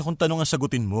 Yung isa kong tanong ang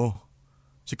sagutin mo.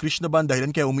 Si Krishna ba ang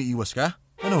dahilan kaya umiiwas ka?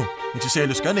 Ano?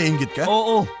 Nagsiselos ka? Naiinggit ka?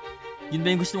 Oo. Yun ba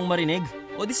yung gusto mong marinig?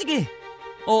 O di sige.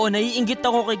 Oo, naiinggit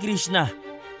ako kay Krishna.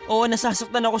 Oo,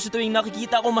 nasasaktan ako sa tuwing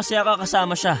nakikita ko masaya ka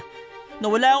kasama siya. Na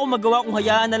wala akong magawa kung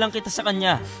hayaan na lang kita sa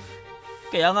kanya.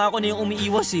 Kaya nga ako na yung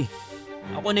umiiwas eh.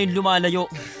 Ako na yung lumalayo.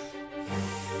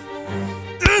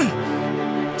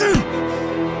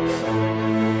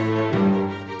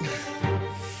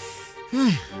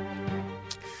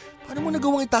 Paano mo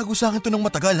nagawang itago sa akin to ng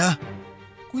matagal, ha?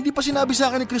 Kung hindi pa sinabi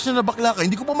sa akin ni Krishna na bakla ka,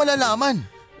 hindi ko pa malalaman.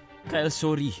 Kyle,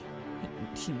 sorry.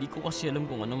 Hindi ko kasi alam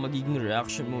kung anong magiging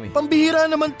reaction mo eh. Pambihira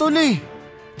naman, tol eh.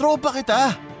 Tropa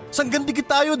kita. Sanggandikit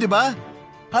tayo, di ba?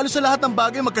 Halos sa lahat ng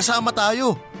bagay magkasama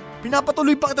tayo.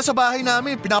 Pinapatuloy pa kita sa bahay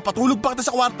namin. Pinapatulog pa kita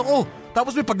sa kwarto ko.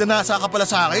 Tapos may pagdanasa ka pala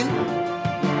sa akin?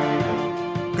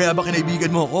 Kaya ba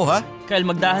kinaibigan mo ako, ha? Kyle,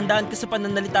 magdahan-dahan ka sa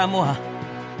pananalita mo ha.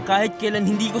 Kahit kailan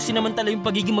hindi ko sinamantala yung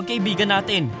pagiging magkaibigan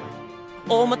natin.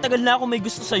 Oo, matagal na ako may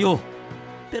gusto sa'yo.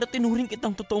 Pero tinuring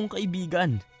kitang totoong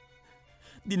kaibigan.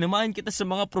 Dinamahan kita sa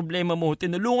mga problema mo.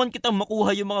 Tinulungan kitang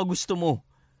makuha yung mga gusto mo.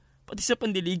 Pati sa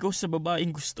pandiligaw sa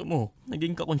babaeng gusto mo.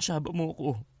 Naging kakonsyaba mo ko.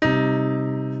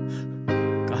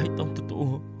 Kahit ang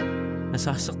totoo,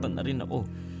 nasasaktan na rin ako.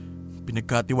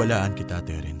 Pinagkatiwalaan kita,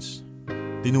 Terence.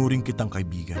 Tinuring kitang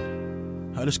kaibigan.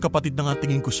 Halos kapatid na nga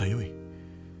tingin ko sa'yo eh.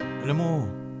 Alam mo,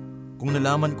 kung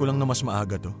nalaman ko lang na mas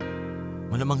maaga to,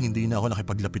 malamang hindi na ako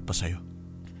nakipaglapit pa sa'yo.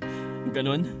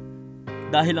 Ganon?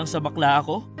 Dahil lang sa bakla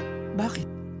ako? Bakit?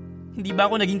 Hindi ba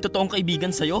ako naging totoong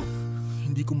kaibigan sa'yo?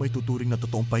 Hindi ko may tuturing na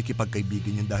totoong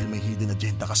pakikipagkaibigan yan dahil may hidden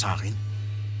agenda ka sa akin.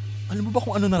 Alam mo ba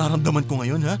kung ano nararamdaman ko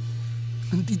ngayon, ha?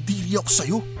 Nandidiri ako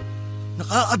sa'yo.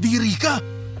 Nakakadiri ka!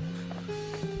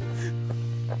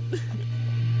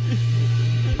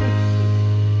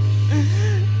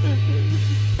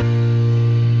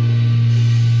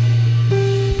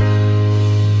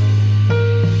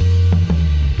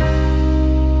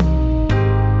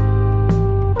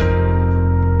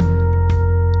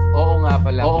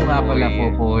 Oo nga pala,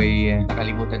 Popoy.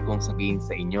 Nakalimutan kong sabihin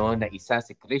sa inyo na isa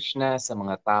si Krishna sa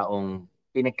mga taong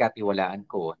pinagkatiwalaan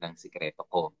ko ng sikreto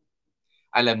ko.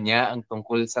 Alam niya ang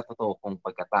tungkol sa totoo kong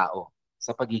pagkatao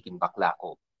sa pagiging bakla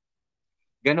ko.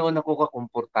 Ganoon ako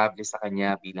kakomportable sa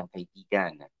kanya bilang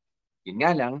kaibigan. Yun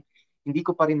nga lang, hindi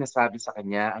ko pa rin nasabi sa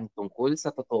kanya ang tungkol sa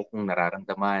totoo kong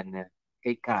nararamdaman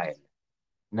kay Kyle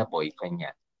na boyfriend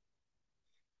niya.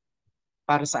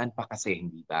 Para saan pa kasi,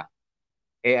 hindi ba?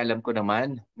 Alam ko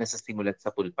naman na sa simulat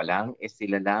sa pool pa lang,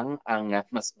 sila lang ang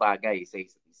mas bagay sa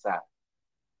isa't isa.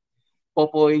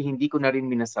 Popoy, hindi ko na rin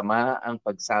minasama ang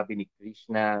pagsabi ni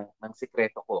Krishna ng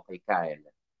sikreto ko kay Kyle.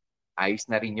 Ayos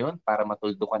na rin yun para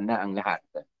matuldukan na ang lahat.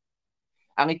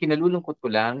 Ang ikinalulungkot ko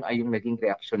lang ay yung naging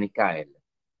reaksyon ni Kyle.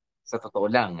 Sa totoo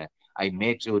lang, ay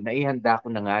medyo naihanda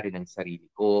ko na nga rin ang sarili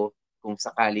ko kung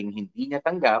sakaling hindi niya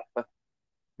tanggap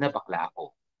na bakla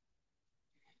ako.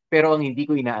 Pero ang hindi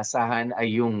ko inaasahan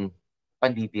ay yung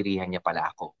pandidirihan niya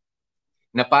pala ako.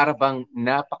 Na para bang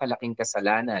napakalaking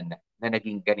kasalanan na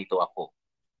naging ganito ako.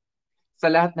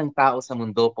 Sa lahat ng tao sa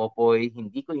mundo, Popoy,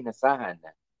 hindi ko inasahan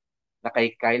na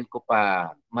kay Kyle ko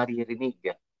pa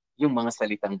maririnig yung mga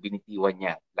salitang binitiwan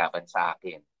niya laban sa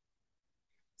akin.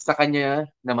 Sa kanya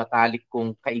na matalik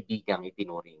kong kaibigang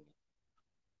itinuring.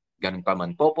 Ganun pa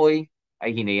man, Popoy,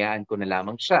 ay hinayaan ko na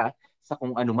lamang siya sa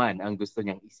kung anuman ang gusto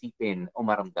niyang isipin o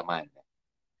maramdaman.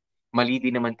 Mali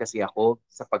din naman kasi ako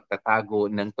sa pagtatago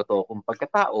ng totoo kong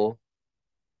pagkatao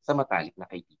sa matalik na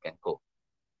kaibigan ko.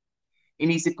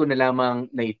 Inisip ko na lamang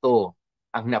na ito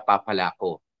ang napapala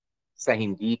ko sa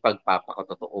hindi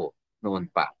pagpapakatotoo noon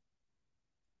pa.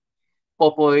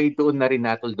 Popoy, doon na rin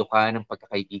natuldukan ang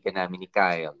pagkakaibigan namin ni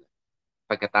Kyle.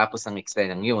 Pagkatapos ng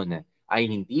eksenang yun, ay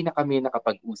hindi na kami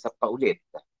nakapag-usap pa ulit.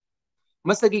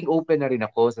 Mas naging open na rin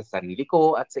ako sa sarili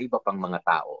ko at sa iba pang mga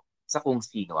tao sa kung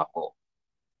sino ako.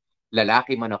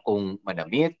 Lalaki man akong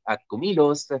manamit at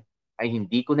kumilos, ay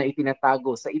hindi ko na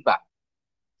itinatago sa iba,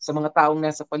 sa mga taong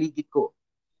nasa paligid ko,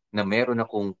 na meron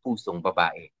akong pusong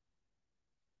babae.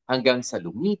 Hanggang sa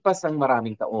lumipas ang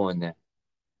maraming taon,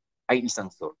 ay isang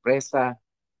sorpresa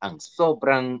ang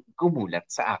sobrang gumulat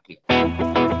sa akin.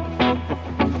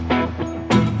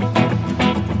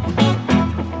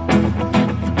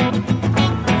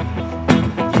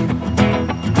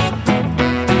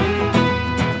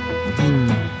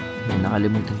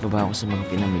 Nakalimutan pa ba ako sa mga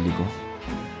pinamili ko?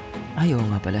 Ay, oo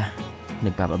nga pala.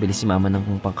 Nagpapabili si mama ng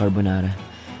kung pang carbonara.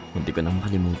 Hindi ko nang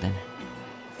makalimutan.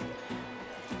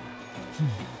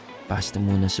 Pasta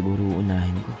muna siguro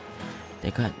unahin ko.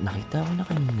 Teka, nakita ko na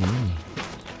kanina ngayon eh.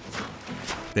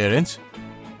 Terence?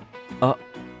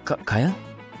 Kyle?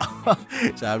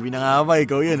 Sabi na nga ba,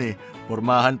 ikaw yan eh.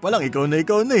 Pormahan pa lang, ikaw na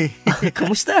eh.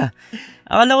 Kamusta?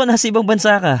 Akala ko nasa ibang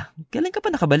bansa ka. Kailan ka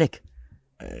pa nakabalik?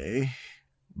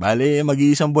 Bale,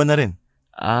 mag-iisang buwan na rin.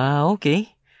 Ah,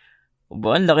 okay.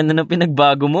 Aba, ang laki na ng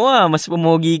pinagbago mo mas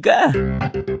pumogi ka.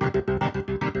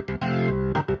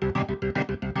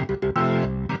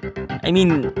 I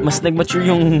mean, mas nag-mature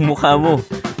yung mukha mo.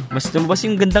 Mas lumabas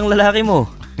yung gandang lalaki mo.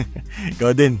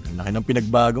 Ikaw din, ang laki ng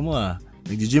pinagbago mo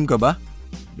Nag-gym ka ba?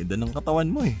 Ganda ng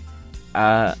katawan mo eh.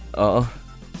 Oo.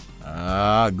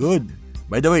 Good.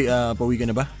 By the way, pauwi ka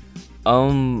na ba?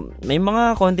 May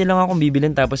mga konti lang akong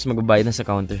bibilin tapos magbabayad na sa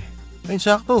counter. Ay,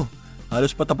 sakto.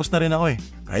 Halos patapos na rin ako eh.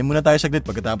 Kain muna tayo saglit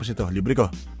pagkatapos ito. Libre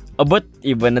ko. Abot,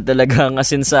 iba na talaga ang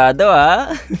asensado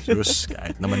Sus,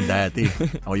 kahit naman dati.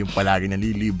 Ako yung palagi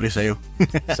nalilibre sa'yo.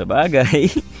 Sa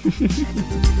bagay.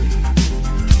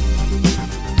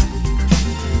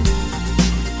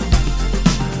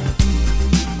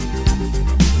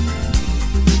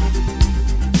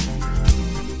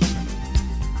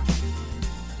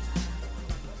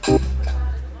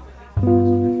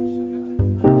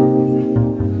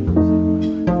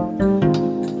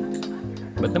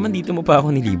 Ba't naman dito mo pa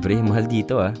ako nilibre? Mahal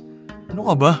dito Ano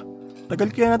ka ba?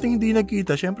 Tagal kaya natin hindi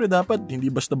nagkita. Siyempre dapat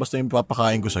hindi basta-basta yung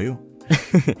papakain ko sa'yo.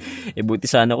 Buti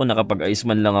sana ko nakapag-ayos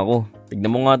man lang ako. Tignan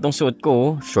mo nga tong suot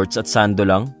ko, shorts at sando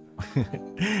lang.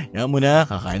 Yan mo na,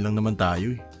 kakain lang naman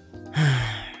tayo eh.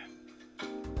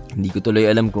 Hindi ko tuloy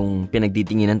alam kung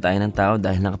pinagtitinginan tayo ng tao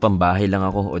dahil nakapambahay lang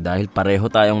ako o dahil pareho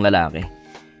tayong lalaki.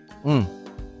 Ano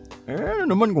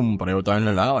naman kung pareho tayong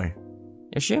lalaki?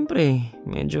 Syempre,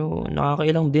 medyo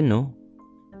nakakailang din, no?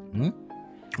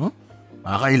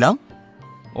 Nakakailang?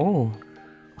 Oo.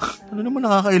 Ano naman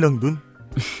nakakailang dun?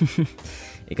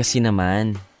 Kasi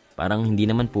naman, parang hindi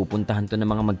naman pupuntahan to ng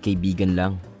mga magkaibigan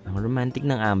lang. Ang romantic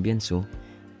ng ambience,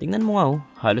 Tingnan mo nga,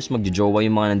 halos magjojowa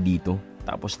yung mga nandito.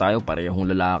 Tapos tayo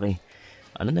parehong lalaki.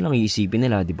 Ano na lang iisipin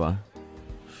nila, di ba?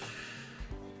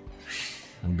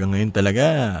 Hanggang ngayon talaga,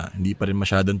 hindi pa rin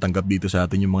masyadong tanggap dito sa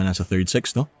atin yung mga nasa third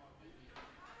sex, no?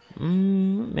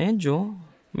 Medyo.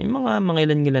 May mga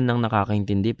ilan-ilan nang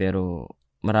nakakaintindi pero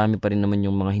marami pa rin naman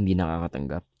yung mga hindi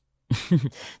nakakatanggap.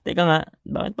 Teka nga,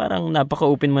 bakit parang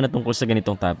napaka-open mo na tungkol sa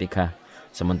ganitong topic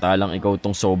Samantalang ikaw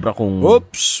tong sobra kung...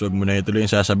 Oops! Wag mo na ituloy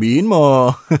yung sasabihin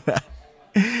mo.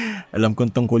 Alam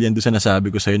kong tungkol yan doon sa nasabi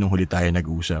ko sa'yo nung huli tayo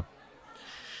nag-usap.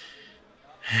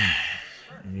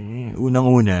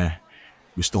 Unang-una,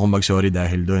 gusto kong mag-sorry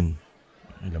dahil doon.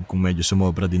 Alam kong medyo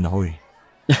sumobra din ako eh.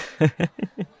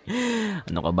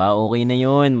 Ano ka ba? Okay na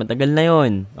yon. Matagal na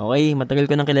yon. Okay,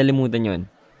 matagal ko nang kilalimutan yon.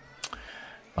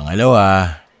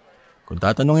 Pangalawa, kung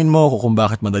tatanungin mo ako kung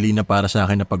bakit madali na para sa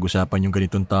akin na pag-usapan yung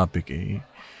ganitong topic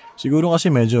siguro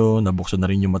kasi medyo nabuksan na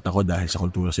rin yung mata ko dahil sa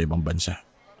kultura sa ibang bansa.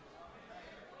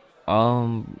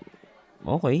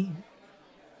 Okay.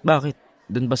 Bakit?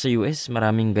 Doon ba sa US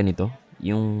maraming ganito?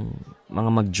 Yung mga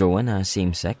magjowa na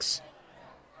same sex?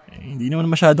 Hindi naman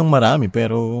masyadong marami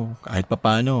pero kahit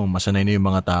papano masanay na yung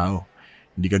mga tao.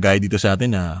 Hindi kagaya dito sa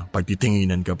atin na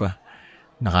pagtitinginan ka pa.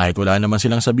 Na kahit wala naman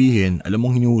silang sabihin, alam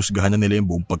mong hinuhusgahan na nila yung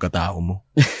buong pagkatao mo.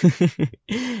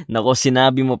 Nako,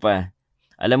 sinabi mo pa.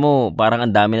 Alam mo, parang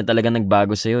ang dami na talaga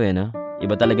nagbago sa'yo no?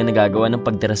 Iba talaga nagagawa ng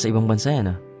pagtira sa ibang bansa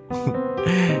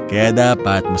Kaya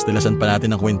dapat mas dalasan pa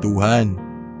natin ang kwentuhan.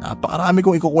 Napakarami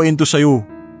kong ikukwento sa'yo.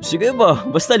 Sige ba,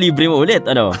 basta libre mo ulit,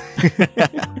 ano?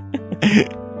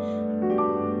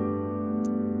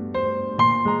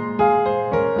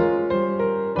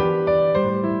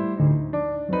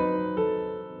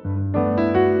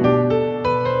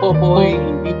 Popoy,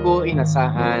 hindi ko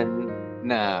inasahan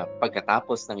na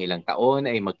pagkatapos ng ilang taon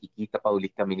ay magkikita pa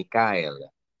ulit kami ni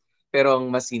Kyle. Pero ang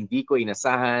mas hindi ko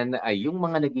inasahan ay yung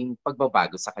mga naging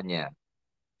pagbabago sa kanya.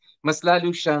 Mas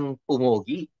lalo siyang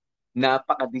pumogi,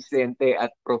 napakadisente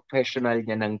at professional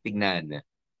niya ng tignan.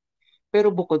 Pero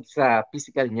bukod sa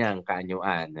physical niyang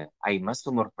kaanyuan, ay mas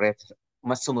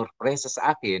sumurpresa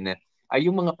sa akin ay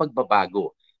yung mga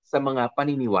pagbabago sa mga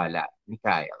paniniwala ni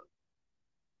Kyle.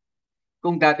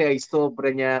 Kung dati ay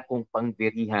sobra niya kung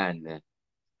pangdirihan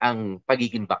ang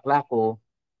pagiging bakla ko,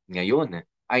 ngayon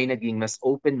ay naging mas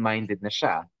open-minded na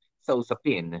siya sa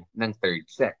usapin ng third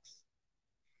sex.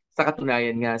 Sa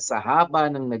katunayan nga, sa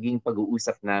haba ng naging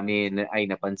pag-uusap namin ay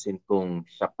napansin kong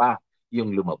siya pa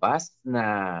yung lumabas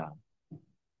na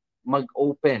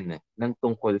mag-open ng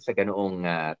tungkol sa ganoong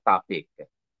topic.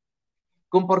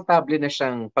 Komportable na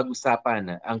siyang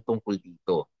pag-usapan ang tungkol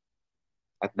dito.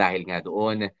 At dahil nga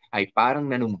doon ay parang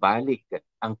nanumbalik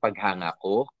ang paghanga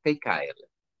ko kay Kyle.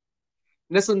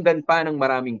 Nasundan pa ng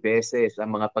maraming beses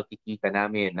ang mga pagkikita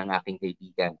namin ng aking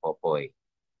kaibigan, Popoy.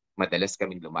 Madalas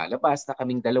kaming lumalabas na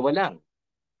kaming dalawa lang.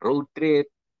 Road trip,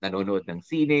 nanonood ng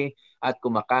sine, at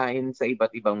kumakain sa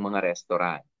iba't ibang mga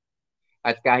restaurant.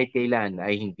 At kahit kailan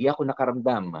ay hindi ako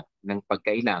nakaramdam ng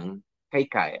pagkailang kay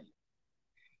Kyle.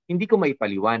 Hindi ko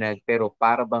maipaliwanag pero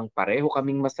para bang pareho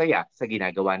kaming masaya sa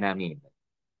ginagawa namin.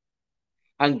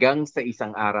 Hanggang sa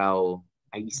isang araw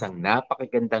ay isang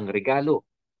napakagandang regalo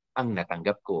ang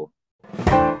natanggap ko.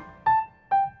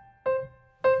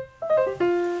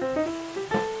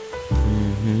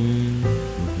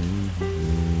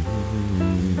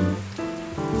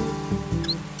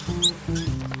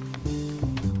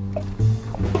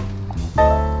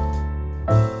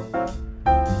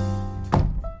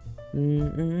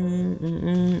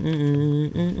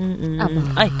 Aba,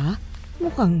 Ay,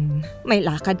 mukhang may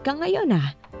lakad ka ngayon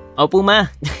ah. opo ma.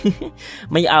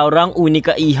 May aura ang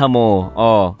unika iha mo.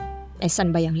 Oh. Eh,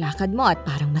 saan ba yung lakad mo at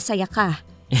parang masaya ka?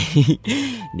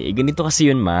 Hindi, ganito kasi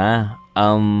yun ma.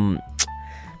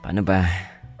 Paano ba?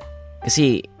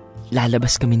 Kasi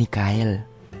lalabas kami ni Kyle.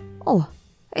 Oh,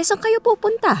 eh saan kayo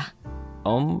pupunta?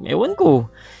 Ewan ko.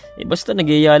 Basta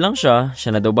nagyaya lang siya.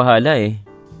 Siya na daw bahala eh.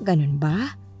 Ganun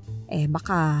ba? Eh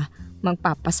baka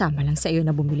magpapasama lang sa iyo na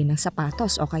bumili ng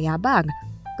sapatos o kaya bag,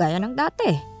 gaya ng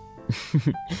dati.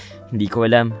 Hindi ko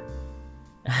alam.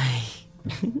 Ay.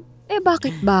 Eh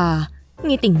bakit ba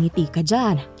ngiting-ngiti ka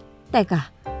dyan? Teka,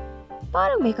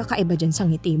 parang may kakaiba dyan sa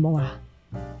ngiti mo ah.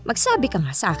 Magsabi ka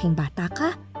nga sa aking bata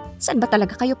ka. Saan ba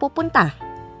talaga kayo pupunta?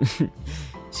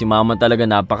 Si mama talaga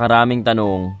napakaraming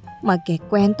tanong.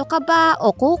 Magkikwento ka ba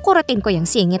o kukuratin ko yung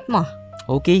singit mo?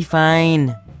 Okay,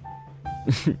 fine.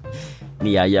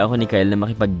 Niyaya ako ni Kyle na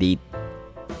makipag-date.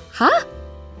 Ha?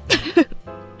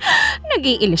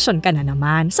 Nag-iilusyon ka na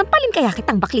naman. Sampalin kaya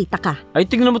kitang baklita ka. Ay,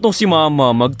 tingnan mo tong si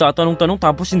mama. Magtatanong-tanong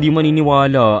tapos hindi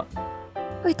maniniwala.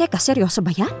 Uy, teka, seryoso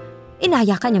ba yan?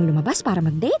 Inaya ka niyang lumabas para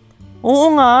mag-date?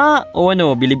 Oo nga. O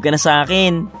ano, believe ka na sa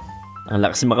akin. Ang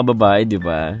lakas makababae, di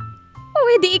ba?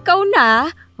 Uy, di ikaw na.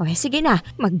 Uy, sige na.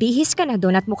 Magbihis ka na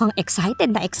doon at mukhang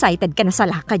excited ka na sa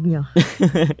lakad niyo.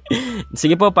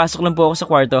 Sige po, pasok lang po ako sa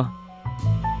kwarto.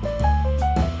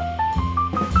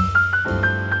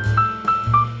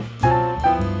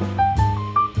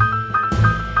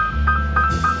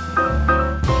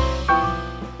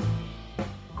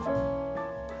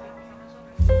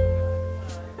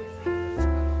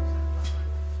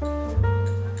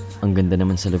 Ang ganda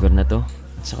naman sa lugar na to.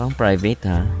 Saka ang private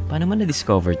ha. Paano man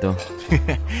na-discover to?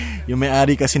 Yung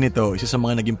may-ari kasi nito, isa sa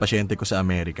mga naging pasyente ko sa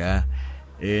Amerika.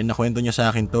 Eh, nakwento niya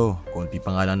sa akin to. Konti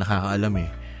pa nga lang nakakaalam eh.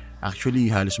 Actually,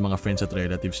 halos mga friends at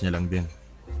relatives niya lang din.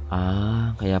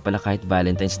 Ah, kaya pala kahit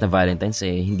Valentine's na Valentine's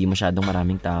eh, hindi masyadong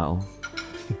maraming tao.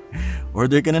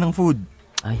 Order ka na ng food.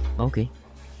 Ay, okay.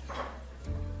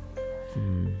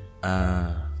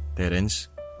 Terence,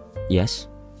 Yes?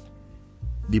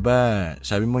 di ba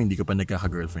sabi mo hindi ka pa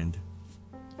nagkaka-girlfriend?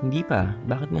 Hindi pa.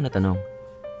 Bakit mo natanong?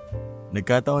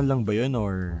 Nagkataon lang ba yun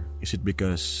or is it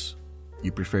because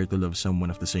you prefer to love someone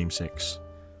of the same sex?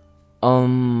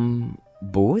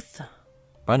 Both?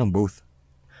 Paano both?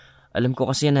 Alam ko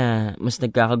kasi na mas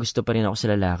nagkakagusto pa rin ako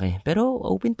sa lalaki. Pero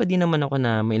open pa din naman ako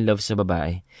na may love sa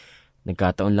babae.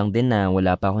 Nagkataon lang din na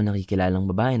wala pa ako nakikilalang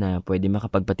babae na pwede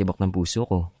makapagpatibok ng puso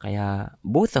ko. Kaya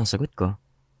both ang sagot ko.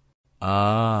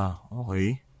 Ah,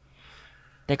 okay.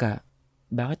 Teka,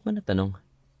 bakit mo natanong?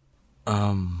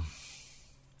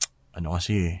 Ano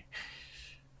kasi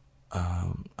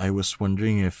I was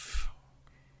wondering if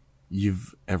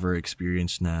you've ever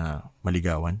experienced na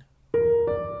maligawan?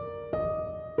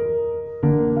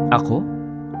 Ako?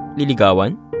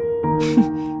 Liligawan?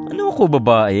 Ano ako,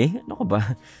 babae? Ano ka ba?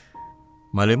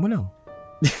 Malay mo lang.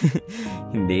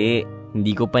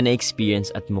 Hindi ko pa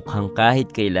na-experience at mukhang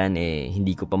kahit kailan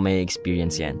hindi ko pa may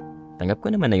experience yan. Tanggap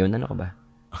ko naman na yun, ano ka ba?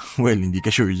 Well, hindi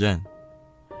ka sure dyan.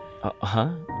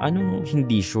 Ha? Anong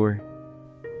hindi sure?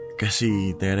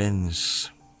 Kasi,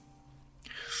 Terence,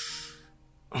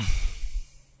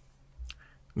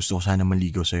 gusto ko sana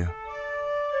maligaw sa'yo.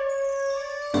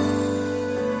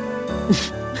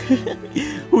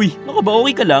 Uy, ano ka ba?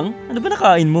 Okay ka lang? Ano ba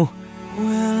nakain mo?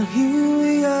 Well, here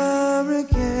we are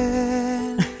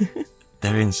again.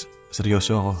 Terence,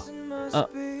 seryoso ako.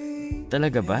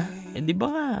 Talaga ba? Di ba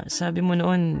nga, sabi mo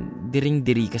noon,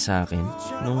 diring-diri ka sa akin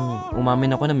nung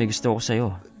umamin ako na may gusto ko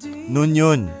sa'yo. Noon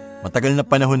yun. Matagal na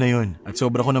panahon na yun. At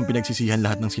sobra ko nang pinagsisihan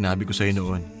lahat ng sinabi ko sa'yo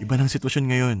noon. Iba ng sitwasyon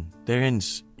ngayon.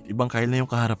 Terence, ibang Kyle na yung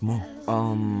kaharap mo.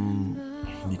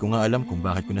 Hindi ko nga alam kung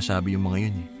bakit ko nasabi yung mga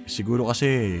yun. Siguro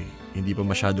kasi hindi pa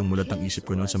masyadong mulat ang isip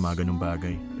ko noon sa mga ganong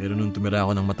bagay. Pero nung tumira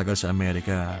ako ng matagal sa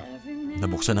Amerika,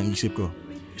 nabuksan ang isip ko.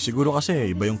 Siguro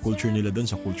kasi iba yung culture nila doon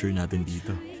sa culture natin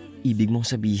dito. Ibig mong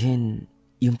sabihin,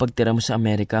 yung pagtira mo sa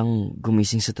Amerika ang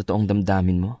gumising sa totoong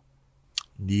damdamin mo?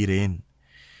 Hindi rin.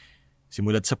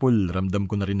 Simulat sa pool, ramdam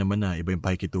ko na rin naman na iba yung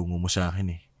pakikitungo mo sa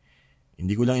akin eh.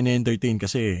 Hindi ko lang ina-entertain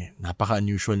kasi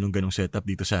napaka-unusual nung ganong setup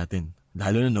dito sa atin.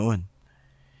 Lalo na noon.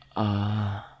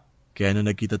 Kaya nung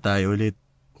nagkita tayo ulit,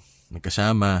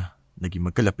 nagkasama, naging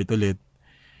magkalapit ulit,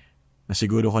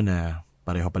 nasiguro ko na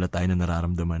pareho pala tayo na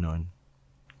nararamdaman noon.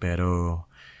 Pero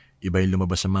iba yung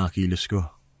lumabas sa mga kilos ko.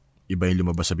 Iba yung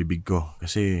lumabas sa bibig ko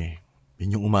kasi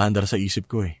yun yung umaandar sa isip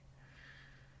ko eh.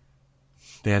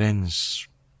 Terence,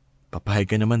 papayag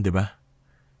ka naman, di ba?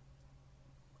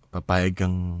 Papayag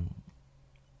kang,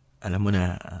 alam mo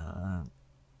na,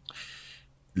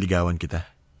 ligawan kita.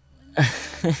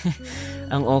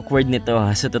 Ang awkward nito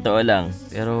sa totoo lang.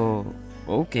 Pero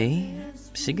okay,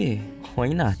 sige, why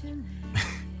not?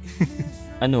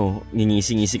 Ano,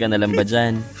 ngingisi-ngisi ka na lang ba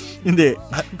dyan? Hindi,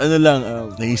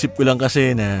 naisip ko lang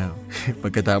kasi na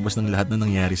pagkatapos ng lahat na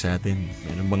nangyari sa atin,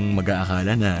 meron bang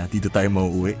mag-aakala na dito tayo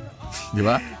mauuwi? Di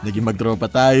ba? Naging magtropa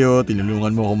tayo,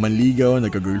 tinulungan mo akong manligaw,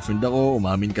 nagka-girlfriend ako,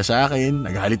 umamin ka sa akin,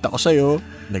 naghalit ako sa'yo,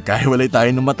 nagkahiwalay tayo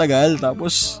ng matagal,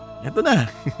 tapos eto na.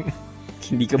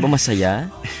 Hindi ka ba masaya?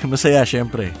 Masaya,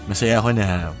 syempre. Masaya ako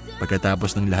na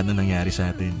pagkatapos ng lahat na nangyari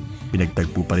sa atin,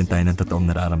 pinagtagpo pa rin tayo ng totoong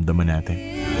nararamdaman natin.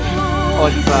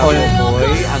 Boy,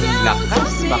 ang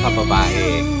lakas baka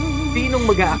babae. Sinong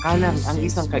mag-aakalang ang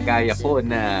isang kagaya ko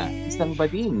na isang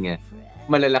bading?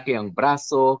 Malalaki ang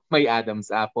braso, may Adam's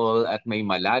apple at may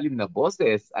malalim na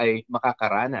boses ay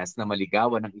makakaranas na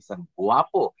maligawan ng isang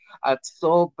guwapo at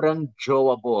sobrang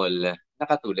jowable na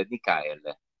katulad ni Kyle.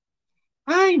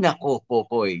 Ay nako,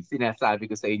 Popoy, sinasabi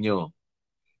ko sa inyo.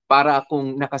 Para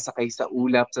akong nakasakay sa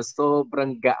ulap sa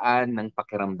sobrang gaan ng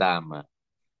pakiramdam.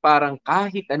 Parang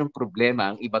kahit anong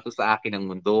problema ang ibato sa akin ng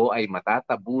mundo ay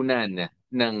matatabunan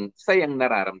ng sayang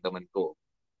nararamdaman ko.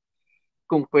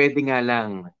 Kung pwede nga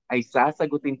lang, ay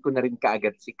sasagutin ko na rin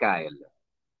kaagad si Kyle.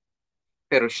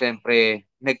 Pero syempre,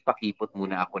 nagpakipot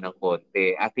muna ako ng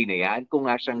konti at hinayaan ko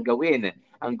nga siyang gawin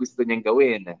ang gusto niyang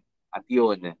gawin. At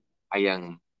yun ay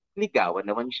ang ligawan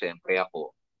naman syempre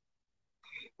ako.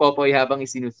 Popoy, habang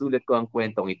isinusulat ko ang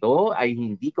kwentong ito, ay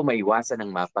hindi ko maiwasan ng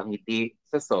mapangiti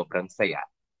sa sobrang saya.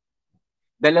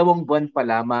 2 buwan pa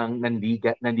lamang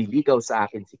nanliligaw sa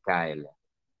akin si Kyle.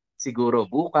 Siguro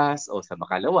bukas o sa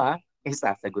makalawa,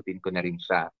 sasagutin ko na rin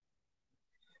siya.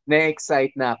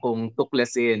 Na-excite na akong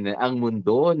tuklasin ang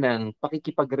mundo ng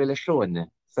pakikipagrelasyon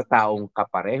sa taong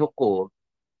kapareho ko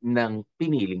ng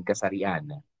piniling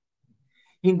kasarian.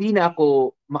 Hindi na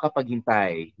ako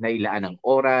makapaghintay na ilaan ang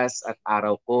oras at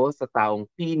araw ko sa taong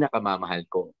pinakamamahal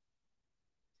ko.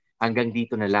 Hanggang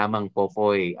dito na lamang,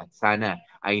 Popoy, at sana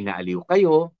ay naaliw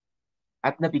kayo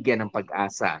at nabigyan ng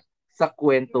pag-asa sa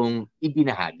kwentong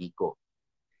ibinahagi ko.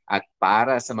 At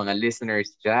para sa mga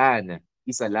listeners dyan,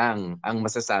 isa lang ang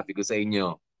masasabi ko sa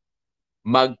inyo,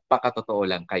 magpakatotoo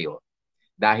lang kayo.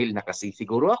 Dahil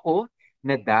nakasisiguro ako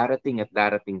na darating at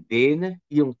darating din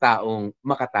yung taong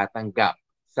makatatanggap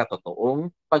sa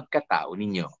totoong pagkatao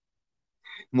ninyo.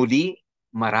 Muli,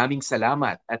 maraming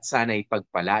salamat at sana'y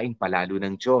pagpalain palalo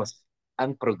ng Diyos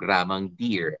ang programang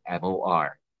Dear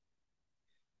MOR.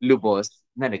 Lubos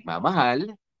na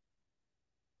nagmamahal,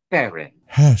 Karen.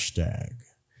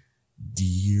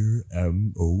 Dear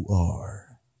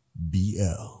MOR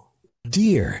BL.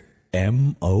 Dear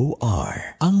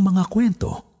MOR, ang mga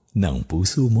kwento ng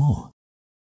puso mo.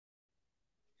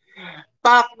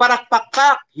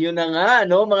 Parak-pak-pak! Yun na nga,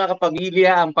 no, mga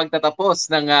kapamilya, ang pagtatapos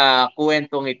ng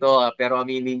kwentong ito. Pero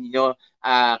aminin niyo,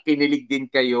 kinilig din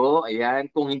kayo.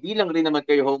 Ayan, kung hindi lang rin naman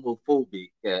kayo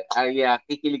homophobic, ay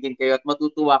kikiligin kayo at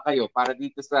matutuwa kayo para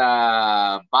dito sa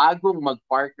bagong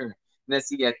mag-partner na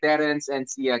si Terence and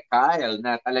si Kyle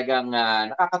na talagang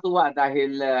nakakatuwa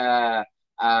dahil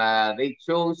they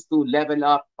chose to level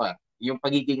up yung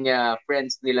pagiging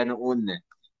friends nila noon.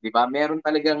 Diba? Meron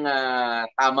talagang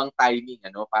tamang timing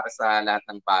para sa lahat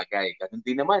ng bagay. Ganun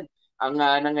din naman ang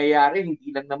nangyayari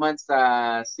hindi lang naman sa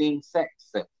same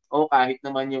sex o kahit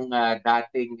naman yung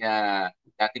dating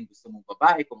gusto mong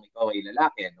babae kung ikaw ay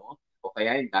lalaki, o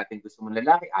kaya yung dating gusto mong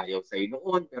lalaki ayaw sa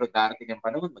noon pero darating ang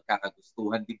panahon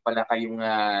magkakagustuhan din pala kayong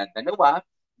dalawa.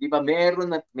 Diba?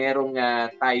 Merong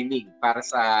timing para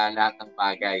sa lahat ng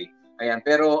bagay. Ayan,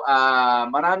 pero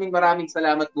maraming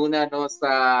salamat muna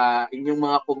sa inyong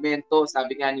mga komento.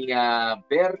 Sabi nga ni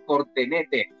Ber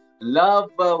Cortenete,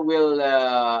 love will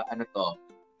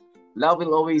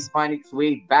always find its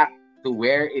way back to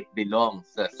where it belongs.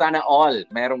 Sana all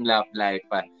merong love life.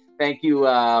 Thank you,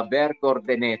 Ber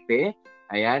Cortenete.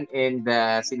 Ayan, and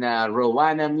sina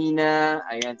Rowana Mina,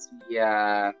 ayan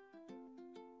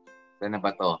sana ba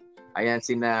to? Ayan,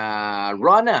 sina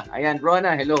Rona. Ayan,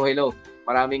 Rona, hello.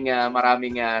 Maraming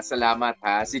salamat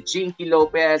ha. Si Chinky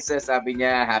Lopez, sabi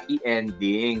niya, happy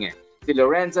ending. Si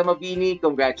Lorenza Mabini,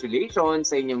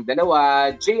 congratulations sa inyong dalawa.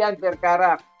 Jayan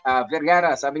Vergara,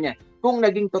 sabi niya, kung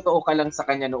naging totoo ka lang sa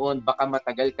kanya noon, baka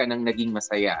matagal ka nang naging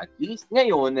masaya. At least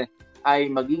ngayon ay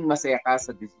maging masaya ka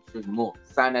sa desisyon mo.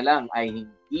 Sana lang ay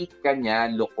hindi ka niya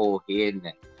lokohin.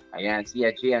 Ayan, si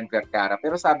Jayan Vergara.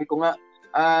 Pero sabi ko nga,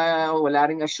 wala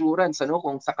ring assurance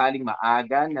kung sakaling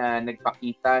maaga na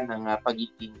nagpakita ng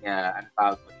pagiging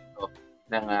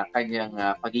ng kanyang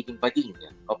pagiging bading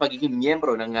o pagiging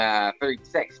miyembro ng third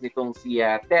sex nitong si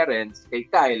Terrence kay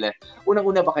Kyle.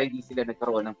 Unang-una, baka hindi sila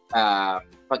nagkaroon ng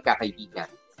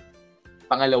pagkakaibigan.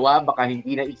 Pangalawa, baka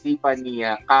hindi naisipan ni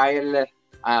Kyle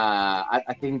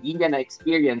at hindi niya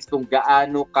na-experience kung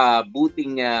gaano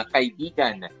kabuting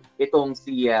kaibigan itong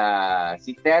si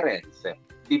Terrence.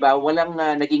 Diba? Walang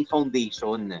naging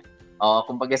foundation.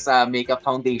 Kumbaga sa makeup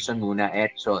foundation muna,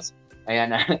 etchos.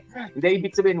 Ayan, hindi,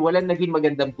 ibig sabihin, walang naging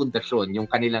magandang pundasyon yung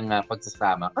kanilang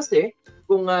pagsasama. Kasi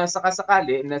kung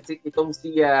sakasakali na itong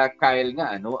si Kyle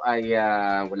nga ay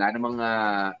wala namang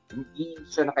hindi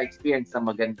siya naka-experience ng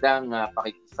magandang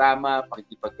pakikisama,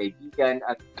 pakikipagkaibigan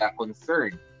at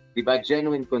concern. Diba?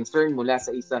 Genuine concern mula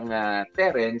sa isang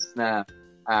Terrence na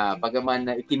bagaman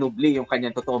na ikinubli yung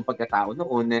kanyang totoong pagkatao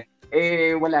noon,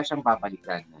 wala siyang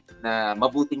babalikan na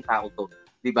mabuting tao to.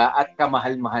 Diba? At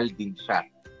kamahal-mahal din siya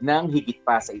nang higit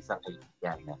pa sa isang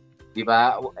kaibigan.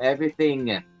 Diba? Everything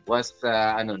was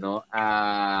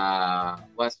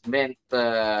was meant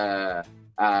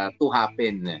to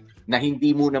happen na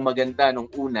hindi muna maganda nung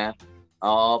una,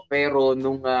 pero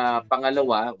nung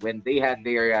pangalawa, when they had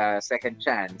their second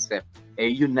chance,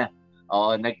 yun na.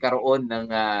 Nagkaroon ng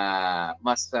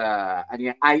mas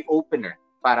eye-opener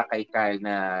para kay Kyle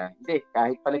na hindi,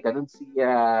 kahit pala ganun si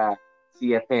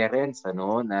Terrence,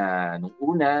 na nung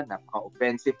una,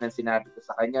 napaka-offensive na sinabi ko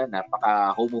sa kanya,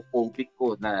 napaka-homophobic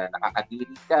ko na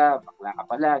nakakadiri ka, bakla ka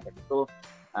pala, ganito.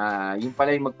 Yung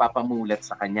pala yung magpapamulat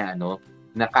sa kanya,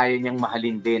 na kaya niyang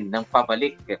mahalin din ng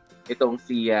pabalik itong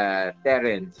si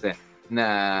Terrence na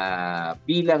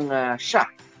bilang siya,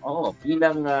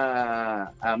 bilang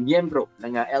miyembro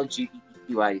ng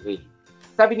LGBTQIA.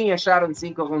 Sabi niya, Sharon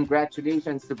Cinco,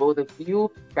 congratulations to both of you.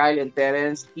 Kyle and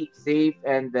Terrence, keep safe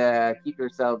and keep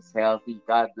yourselves healthy.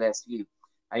 God bless you.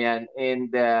 Ayan, and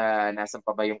nasan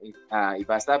pa ba yung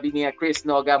iba? Sabi niya, Chris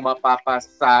Noga,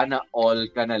 mapapasana all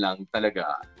ka na lang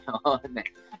talaga.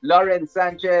 Lauren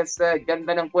Sanchez,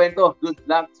 ganda ng kwento. Good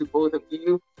luck to both of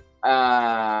you.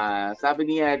 Sabi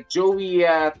niya, Joey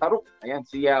Taruk. Ayan,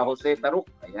 si Jose Taruk.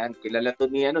 Ayan, kilala to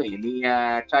ni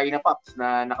China Pops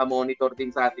na nakamonitor din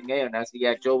sa atin ngayon. Si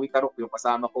Joey Taruk, yung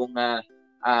kasama kong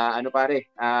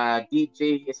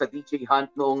DJ sa DJ Hunt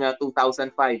noong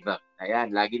 2005. Ayan,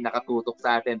 laging nakatutok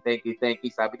sa atin. Thank you.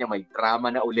 Sabi niya, may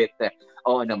drama na ulit.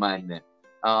 Oo naman.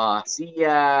 Si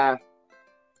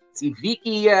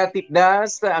Vicky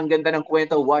Tipdas, ang ganda ng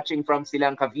kwento, watching from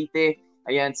Silang Cavite.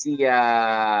 Ayan, si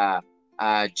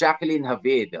Jacqueline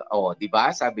Havid. Di ba?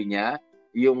 Sabi niya,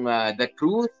 yung the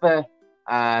truth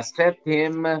set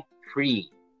him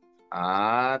free.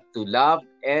 To love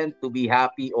and to be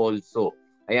happy also.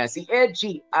 Ayan, si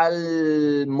Edgy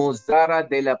Almozara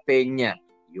de la Peña.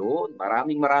 Yun,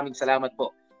 maraming salamat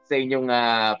po sa inyong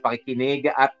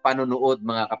pakikinig at panonood,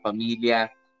 mga kapamilya.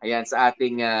 Ayan, sa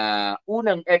ating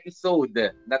unang episode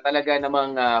na talaga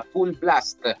namang full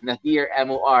blast na Dear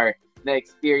MOR na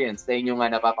experience sa inyong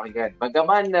napapakinggan.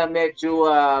 Bagaman na medyo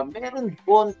meron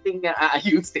konting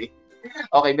aayusin.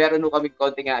 Okay, meron kaming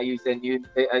konting aayusin.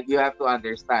 You have to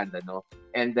understand,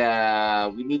 And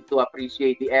we need to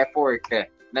appreciate the effort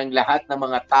ng lahat ng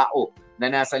mga tao na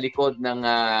nasa likod ng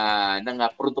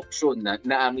produksyon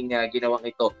na aming ginawang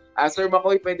ito. Sir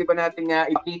Makoy, pwede ba nating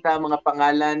ipakita ang mga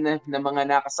pangalan ng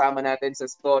mga nakasama natin sa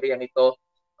storyang ito?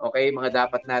 Okay, mga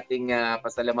dapat nating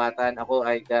pasalamatan. Ako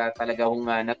ay talaga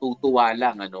natutuwa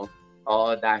lang,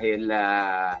 dahil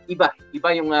iba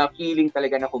yung feeling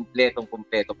talaga na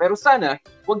kumpletong-kumpleto. Pero sana,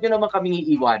 huwag nyo naman kaming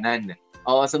iiwanan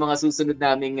sa mga susunod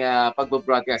naming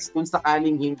pagbo-broadcast. Kung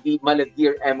sakaling hindi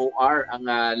Dear MOR ang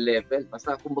level,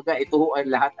 basta kumbaga ito ay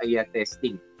lahat ay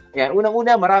testing. Ayan,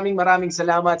 unang-una, maraming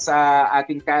salamat sa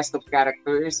ating cast of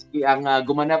characters. Ang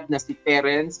gumanap na si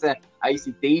Terrence ay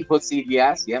si Dave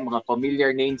Hosilias. Yan, mga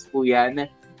familiar names po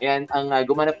yan. Ayan, ang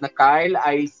gumanap na Kyle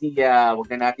ay si, wag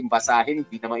na natin basahin,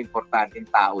 hindi naman importanteng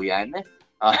tao yan.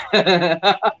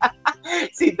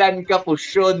 Si Dan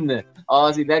Capusyon.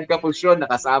 Si Dan Capusyon,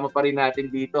 nakasama pa rin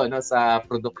natin dito sa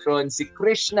produksyon. Si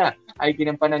Krishna ay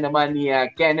ginampanan naman ni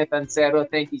Kenneth Ancero.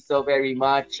 Thank you so very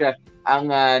much.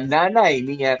 Ang nanay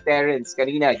ni Terrence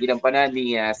kanina, ginampanan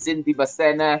ni Cindy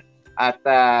Bacena. At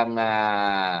ang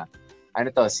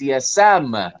si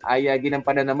Sam ay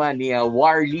ginampanan naman ni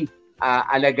Warley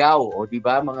alagaw, o di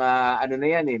ba? Mga ano na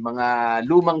yan mga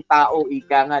lumang tao,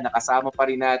 ika nga, nakasama pa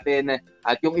rin natin.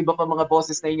 At yung iba pa mga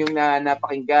boses na inyong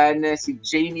napakinggan, si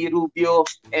Jamie Rubio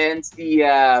and si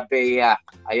Bea.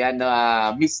 Ayan,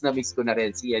 miss na miss ko na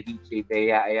rin si DJ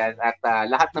Bea. Ayan, at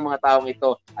lahat ng mga taong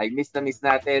ito ay miss na miss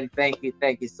natin. Thank you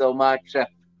so much.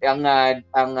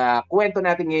 Ang kwento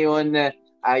natin ngayon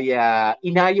ay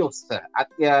inayos at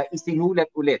isinulat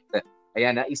ulit.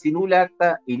 Ayan, isinulat,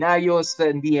 inayos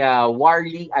ni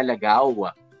Warly Alagaw.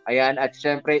 Ayan, at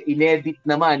syempre, inedit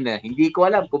naman. Hindi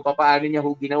ko alam kung paano niya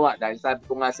ginawa. Dahil sabi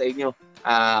ko nga sa inyo,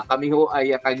 kami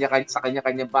ay sa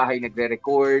kanya-kanyang bahay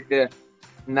nagre-record.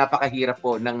 Napakahirap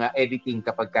po ng editing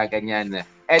kapag kaganyan.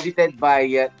 Edited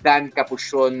by Dan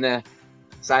Capuchon.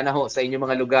 Sana sa inyong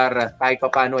mga lugar, kahit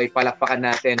paano ay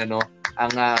palakpakan natin,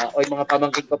 mga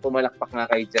pamangkin ko, pumalakpak nga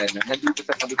kayo dyan. Nandito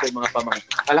sa tabi ko yung mga pamangkin.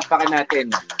 Palakpakan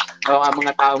natin ang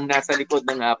mga taong nasa likod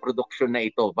ng produksyon na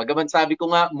ito. Bagaman sabi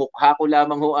ko nga, mukha ko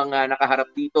lamang ang nakaharap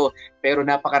dito, pero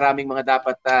napakaraming mga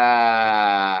dapat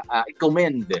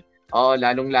i-commend.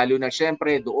 Lalong-lalo na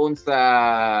syempre doon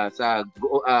sa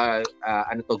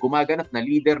gumaganap na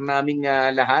leader naming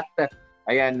lahat.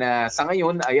 Ayan, sa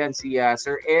ngayon, ayan si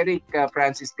Sir Eric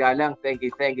Francis Galang. Thank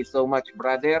you so much,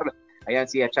 brother. Ayan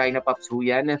si China Pops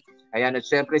Huyan. Ayan, at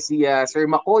syempre si Sir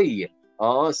Makoy.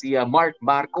 Si Mark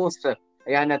Marcos.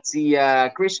 Ayan, at si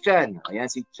Christian. Ayan,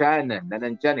 si Chan na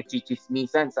nandyan,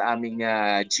 nagchichismisan sa aming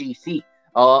GC.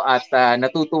 At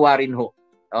natutuwa rin ho.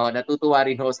 Natutuwa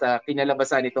rin ho sa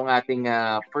kinalabasan itong ating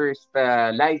first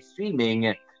live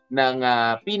streaming ng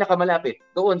pinakamalapit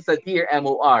doon sa Dear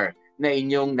MOR na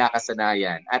inyong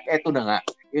nakasanayan. At eto na nga,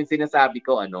 yung sinasabi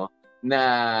ko na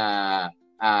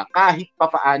kahit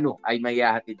papaano ay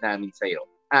mayahatid namin sa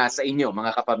inyo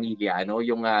mga kapamilya,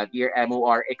 yung Dear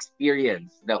MOR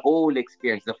experience, the whole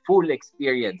experience, the full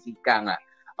experience, ika nga.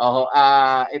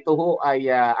 Ito ho ay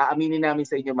aaminin namin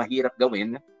sa inyo, mahirap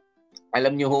gawin.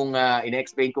 Alam nyo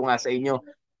ina-explain ko nga sa inyo,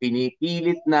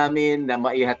 pinipilit namin na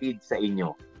maihatid sa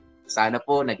inyo. Sana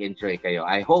po nag-enjoy kayo.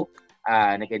 I hope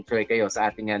nag-enjoy kayo sa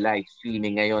ating live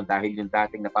streaming ngayon dahil yung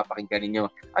dating napapakinggan ninyo,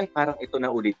 ay parang ito na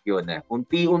ulit yun.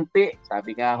 Unti-unti,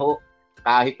 sabi nga ho,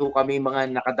 kahit kami mga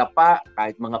nakadapa,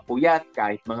 kahit mga puyat,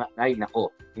 kahit mga,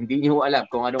 hindi niyo alam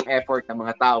kung anong effort ng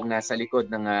mga taong nasa likod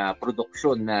ng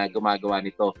produksyon na gumagawa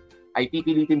nito. Ay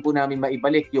pipilitin po namin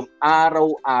maibalik yung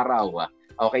araw-araw.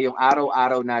 Okay, yung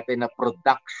araw-araw natin na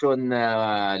production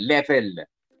level.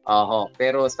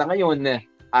 Pero sa ngayon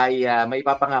ay may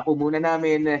papangako muna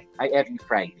namin ay every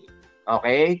Friday.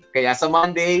 Okay? Kaya sa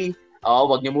Monday,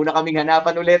 wag niyo muna kaming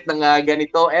hanapan ulit ng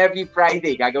ganito. Every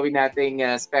Friday, gagawin nating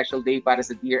special day para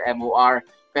sa Dear MOR.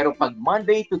 Pero pag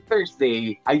Monday to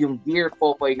Thursday ay yung Dear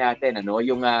Popoy natin,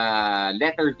 yung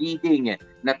letter reading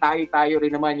na tayo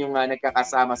rin naman yung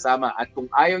nagkakasama-sama. At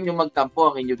kung ayaw nyo magtampo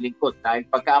ang inyong lingkod, dahil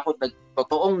pagka ako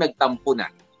totoong nagtampo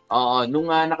na, nung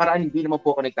nakaraan hindi naman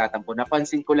po ako nagtatampo.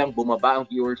 Napansin ko lang bumaba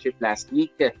ang viewership last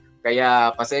week.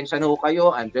 Kaya pasensya na ho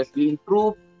kayo, I'm just being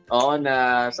true.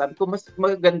 Na sabi ko mas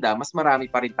maganda, mas marami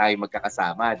pa rin tayo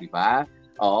magkakasama, di ba?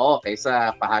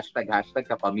 Kaysa pa-hashtag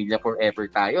kapamilya forever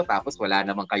tayo, tapos wala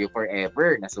naman kayo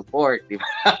forever na support, di ba?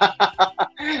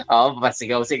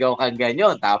 Pasigaw-sigaw kang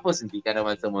ganyan, tapos hindi ka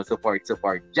naman support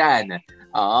dyan.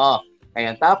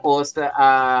 Ayan, tapos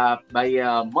by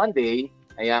Monday,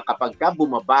 ayan, kapag ka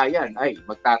bumaba yan, ay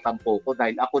magtatampo ko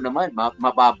dahil ako naman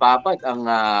mabababad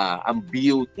ang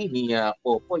beauty ni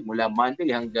Popoy mula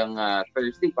Monday hanggang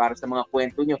Thursday para sa mga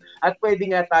kwento nyo. At pwede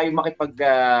nga tayo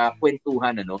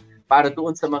makipagkwentuhan para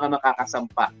doon sa mga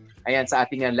makakasampa. Ayan, sa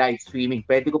ating live streaming.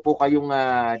 Pwede ko po kayong,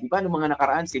 di ba, noong mga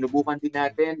nakaraan, sinubukan din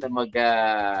natin na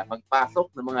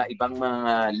magpasok ng mga ibang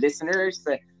mga listeners.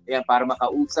 Ayan, para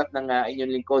makausap ng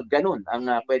inyong lingkod. Ganun ang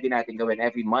pwede natin gawin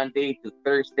every Monday to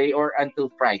Thursday or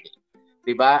until Friday.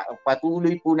 Diba?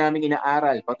 Patuloy po namin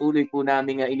inaaral, patuloy po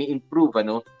namin ini-improve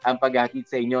ang paghatid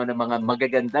sa inyo ng mga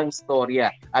magagandang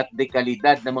storya at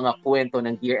dekalidad ng mga kwento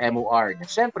ng Dear MOR. Na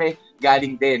syempre,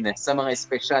 galing din sa mga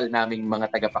espesyal naming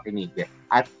mga tagapakinig.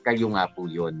 At kayo nga po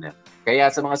yun. Kaya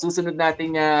sa mga susunod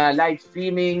nating live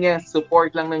streaming,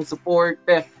 support lang ng support.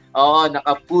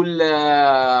 Naka-full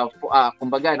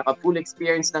naka-full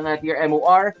experience ng Dear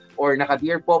MOR or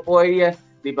naka-Dear Popoy,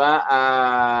 'di ba?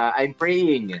 I'm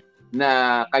praying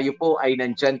na kayo po ay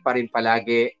nandyan pa rin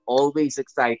palagi, always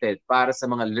excited para sa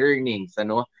mga learnings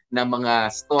ng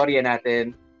mga storya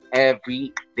natin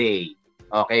every day.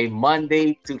 Okay,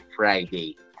 Monday to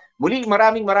Friday. Muli,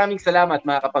 maraming salamat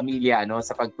mga kapamilya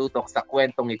sa pagtutok sa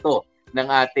kwentong ito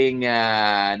ng ating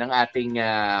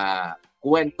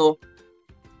kwento.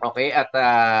 Okay, at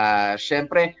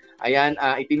syempre, Ayan,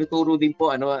 itinuturo din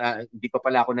po, hindi pa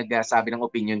pala ako nagsabi ng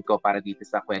opinion ko para dito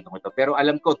sa kwentong ito. Pero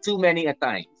alam ko, too many a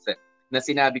times na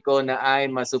sinabi ko na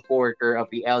I'm a supporter of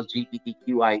the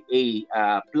LGBTQIA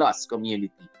plus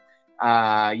community.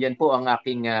 Yan po ang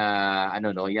aking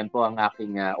yan po ang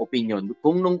aking opinion.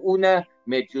 Kung nung una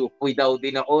medyo daw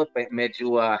din ako,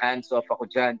 medyo hands off ako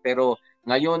diyan, pero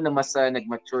ngayon na mas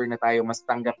nag-mature na tayo, mas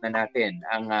tanggap na natin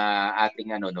ang ating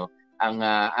ang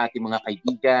ating mga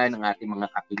kaibigan, ang ating mga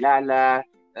kakilala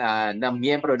na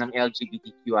miyembro ng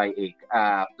LGBTQIA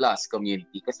plus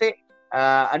community. Kasi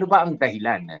ano ba ang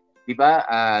dahilan? 'Di ba?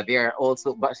 They are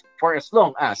also, for as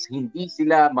long as hindi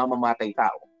sila mamamatay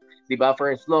tao. 'Di ba? For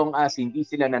as long as hindi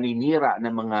sila naninira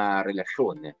ng mga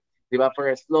relasyon. 'Di ba? For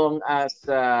as long as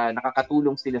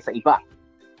nakakatulong sila sa iba.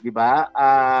 'Di ba?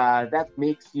 That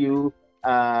makes you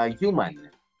human.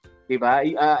 'Di ba?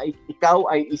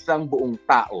 Ikaw ay isang buong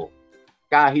tao.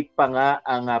 Kahit pa nga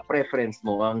ang preference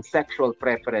mo, ang sexual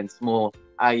preference mo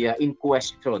ay in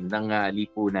question ng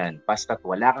lipunan. Basta't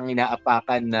wala kang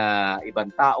inaapakan na ibang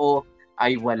tao,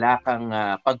 ay wala kang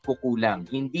pagkukulang.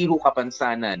 Hindi ho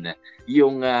kapansanan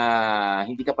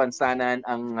hindi kapansanan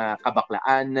ang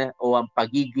kabaklaan o ang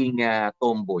pagiging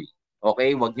tomboy.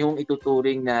 Okay? Huwag niyong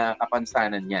ituturing na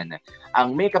kapansanan yan.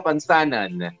 Ang may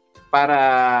kapansanan para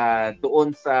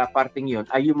doon sa parting yun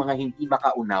ay yung mga hindi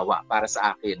makaunawa para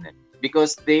sa akin.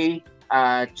 Because they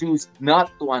choose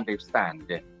not to understand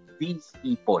these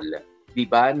people, di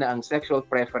ba, na ang sexual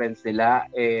preference nila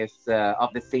is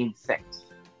of the same sex,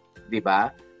 di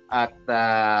ba? At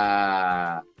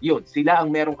yun, sila ang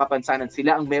merong kapansanan,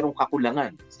 sila ang merong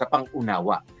kakulangan sa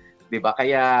pangunawa, di ba?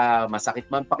 Kaya masakit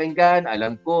man pakinggan,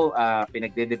 alam ko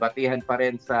pinagdedebatehan pa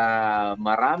rin sa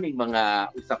maraming mga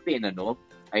usapin,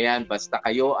 Ayan, basta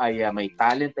kayo ay may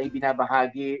talent na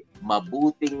ibinabahagi,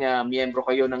 mabuting miyembro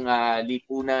kayo ng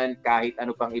lipunan, kahit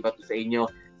ano pang iba to sa inyo,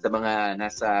 sa mga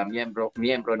nasa miyembro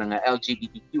ng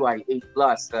LGBTQIA+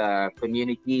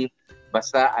 community,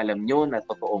 basta alam nyo na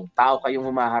totoong tao kayong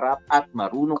humaharap at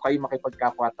marunong kayong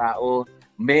makipagkapwa-tao,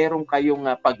 meron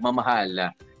kayong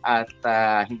pagmamahal at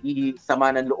hindi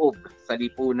sama ng loob sa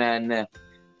lipunan,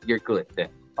 you're good.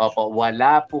 Opo,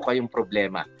 wala po kayong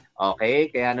problema. Okay?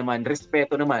 Kaya naman,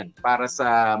 respeto naman para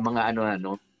sa mga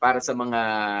para sa mga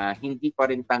hindi pa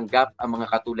rin tanggap ang mga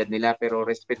katulad nila, pero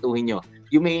respetuhin nyo.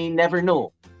 You may never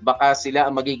know. Baka sila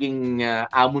ang magiging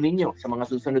amo ninyo sa mga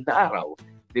susunod na araw.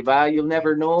 Diba? You'll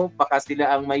never know. Baka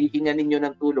sila ang mahihingan ninyo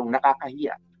ng tulong.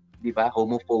 Nakakahiya. Diba?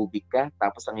 Homophobic ka,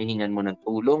 tapos ang hihingan mo ng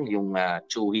tulong, yung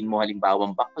tsuhin mo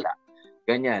halimbawang bakla.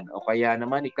 Ganyan. O kaya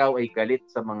naman, ikaw ay galit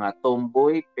sa mga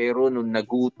tomboy, pero nung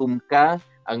nagutom ka,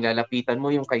 ang lalapitan mo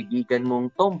yung kaibigan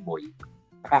mong tomboy.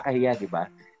 Nakakahiya, di ba?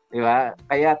 Di ba?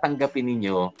 Kaya tanggapin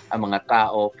ninyo ang mga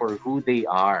tao for who they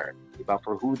are. Di ba?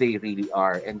 For who they really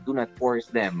are. And do not force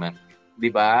them,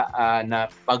 di ba, na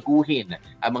baguhin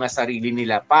ang mga sarili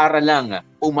nila para lang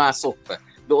pumasok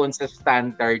doon sa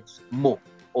standards mo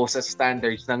o sa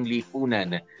standards ng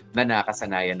lipunan na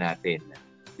nakasanayan natin.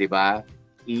 Di ba?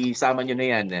 Isama nyo na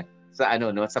yan sa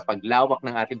sa paglawak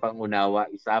ng ating pangunawa.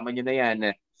 Isama nyo na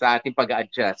yan sa ating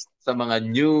pag-adjust sa mga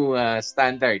new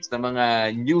standards, sa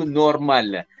mga new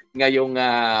normal ngayong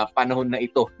panahon na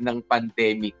ito ng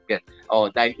pandemic.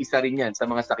 Dahil isa rin yan sa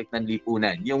mga sakit ng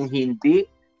lipunan, yung hindi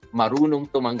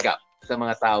marunong tumanggap sa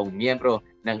mga taong miyembro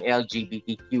ng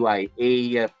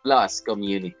LGBTQIA+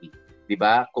 community.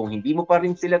 Diba? Kung hindi mo pa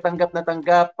rin sila tanggap na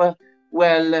tanggap,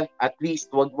 well, at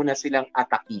least wag mo na silang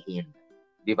atakihin.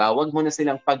 Diba? Wag mo na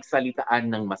silang pagsalitaan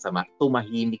ng masama.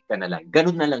 Tumahimik ka na lang.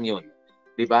 Ganun na lang yun.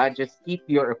 Diba? Just keep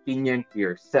your opinion to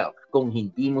yourself kung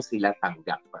hindi mo sila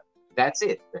tanggap. That's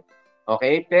it.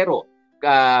 Okay? Pero,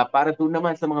 para doon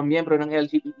naman sa mga miyembro ng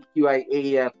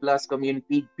LGBTQIA+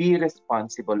 community, be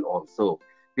responsible also.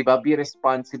 Diba? Be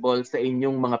responsible sa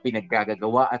inyong mga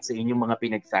pinaggagawa at sa inyong mga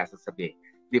pinagsasasabi.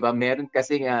 Diba? Meron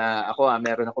kasi,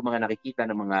 meron ako mga nakikita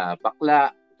ng mga bakla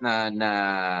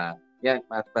yan,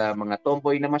 at mga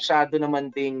tomboy na masyado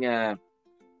naman ding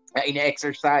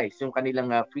ine-exercise yung kanilang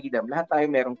freedom. Lahat tayo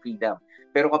merong freedom.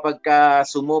 Pero kapag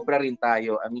sumobra rin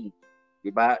tayo,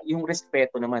 diba? Yung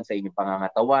respeto naman sa inyong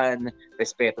pangangatawan,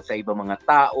 respeto sa ibang mga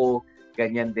tao,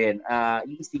 ganyan din.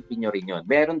 Iisipin nyo rin yun.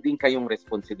 Meron din kayong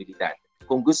responsibilidad.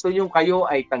 Kung gusto nyo kayo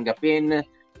ay tanggapin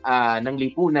ng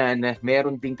lipunan,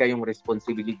 meron din kayong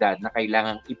responsibilidad na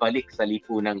kailangang ibalik sa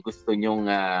lipunan gusto nyong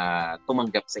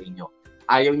tumanggap sa inyo.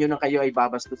 Ayaw nyo na kayo ay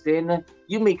babastusin,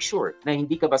 you make sure na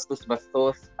hindi ka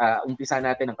bastos-bastos, umpisa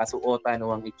natin ang kasuotan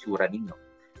o ang itsura ninyo.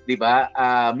 Diba?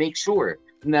 Make sure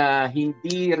na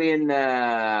hindi rin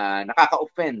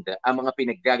nakaka-offend ang mga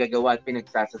pinaggagagawa at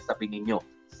pinagsasasabi ninyo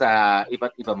sa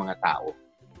iba't ibang mga tao.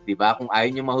 Di ba? Kung ayaw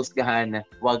nyo mahusgahan,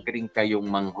 huwag rin kayong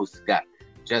manghusga.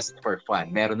 Just for fun.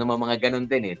 Meron naman mga ganun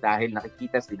din dahil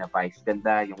nakikita sila Vice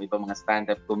Ganda, yung ibang mga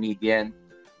stand-up comedian,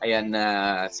 ayan,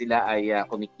 sila ay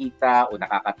kumikita o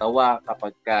nakakatawa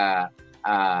kapag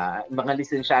mga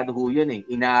lisensyado ho yun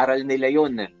Inaaral nila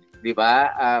yun. Di ba?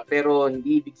 Pero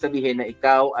hindi ibig sabihin na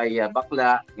ikaw ay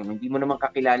bakla, yung hindi mo naman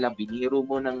kakilala, biniro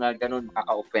mo ng ganun,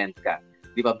 makaka-offend ka.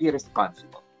 Di ba? Be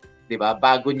responsible. Di ba?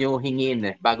 Bago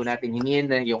natin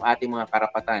hingin yung ating mga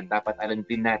karapatan, dapat alam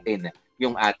din natin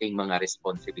yung ating mga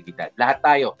responsibilidad. Lahat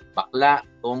tayo, bakla,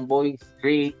 tomboy,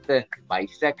 straight,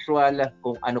 bisexual,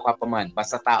 kung ano ka pa man,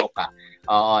 basta tao ka,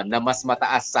 na mas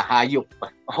mataas sa hayop,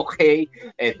 okay?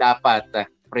 Dapat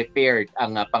prepared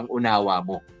ang pangunawa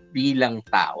mo bilang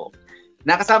tao.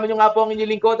 Nakasama nyo nga po ang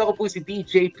inyong lingkod. Ako po si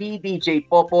DJ P, DJ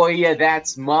Popoy.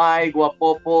 That's my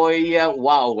Guapopoy.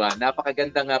 Wow,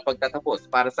 napakagandang pagtatapos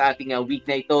para sa ating week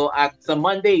na ito. At sa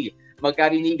Monday,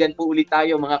 magkarinigan po ulit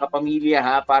tayo mga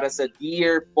kapamilya para sa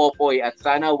Dear Popoy. At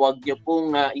sana wag nyo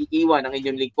pong iiwan ang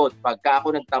inyong lingkod. Pagka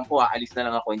ako nagtampo, alis na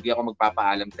lang ako. Hindi ako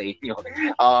magpapaalam sa inyo.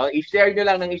 I-share nyo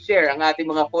lang ng i-share ang ating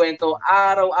mga kwento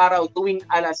araw-araw tuwing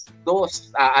alas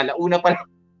 2. Alauna pa lang.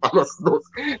 Alas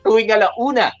 2. Tuwing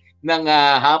alauna ng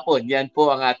hapon. Yan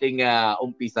po ang ating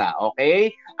umpisa.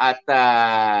 Okay? At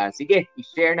sige,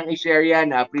 i-share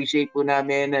yan. Appreciate po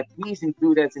namin. Please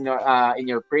include us in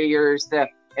your prayers.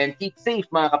 And keep safe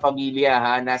mga kapamilya.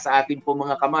 Nasa ating po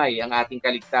mga kamay ang ating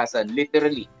kaligtasan.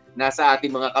 Literally, nasa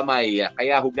ating mga kamay.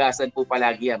 Kaya hugasan po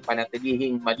palagi yan.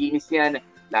 Panatilihing malinis yan.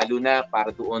 Lalo na para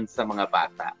doon sa mga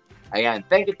bata. Ayan.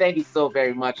 Thank you so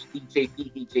very much, DJ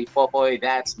P, DJ Popoy.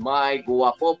 That's my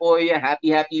Guapopoy.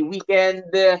 Happy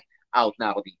weekend. Out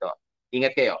na ako dito.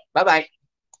 Ingat kayo. Bye-bye.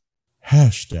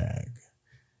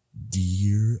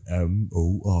 Dear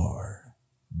M.O.R.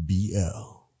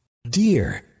 BL.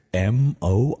 Dear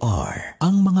M.O.R.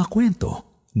 Ang mga kwento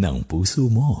ng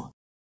puso mo.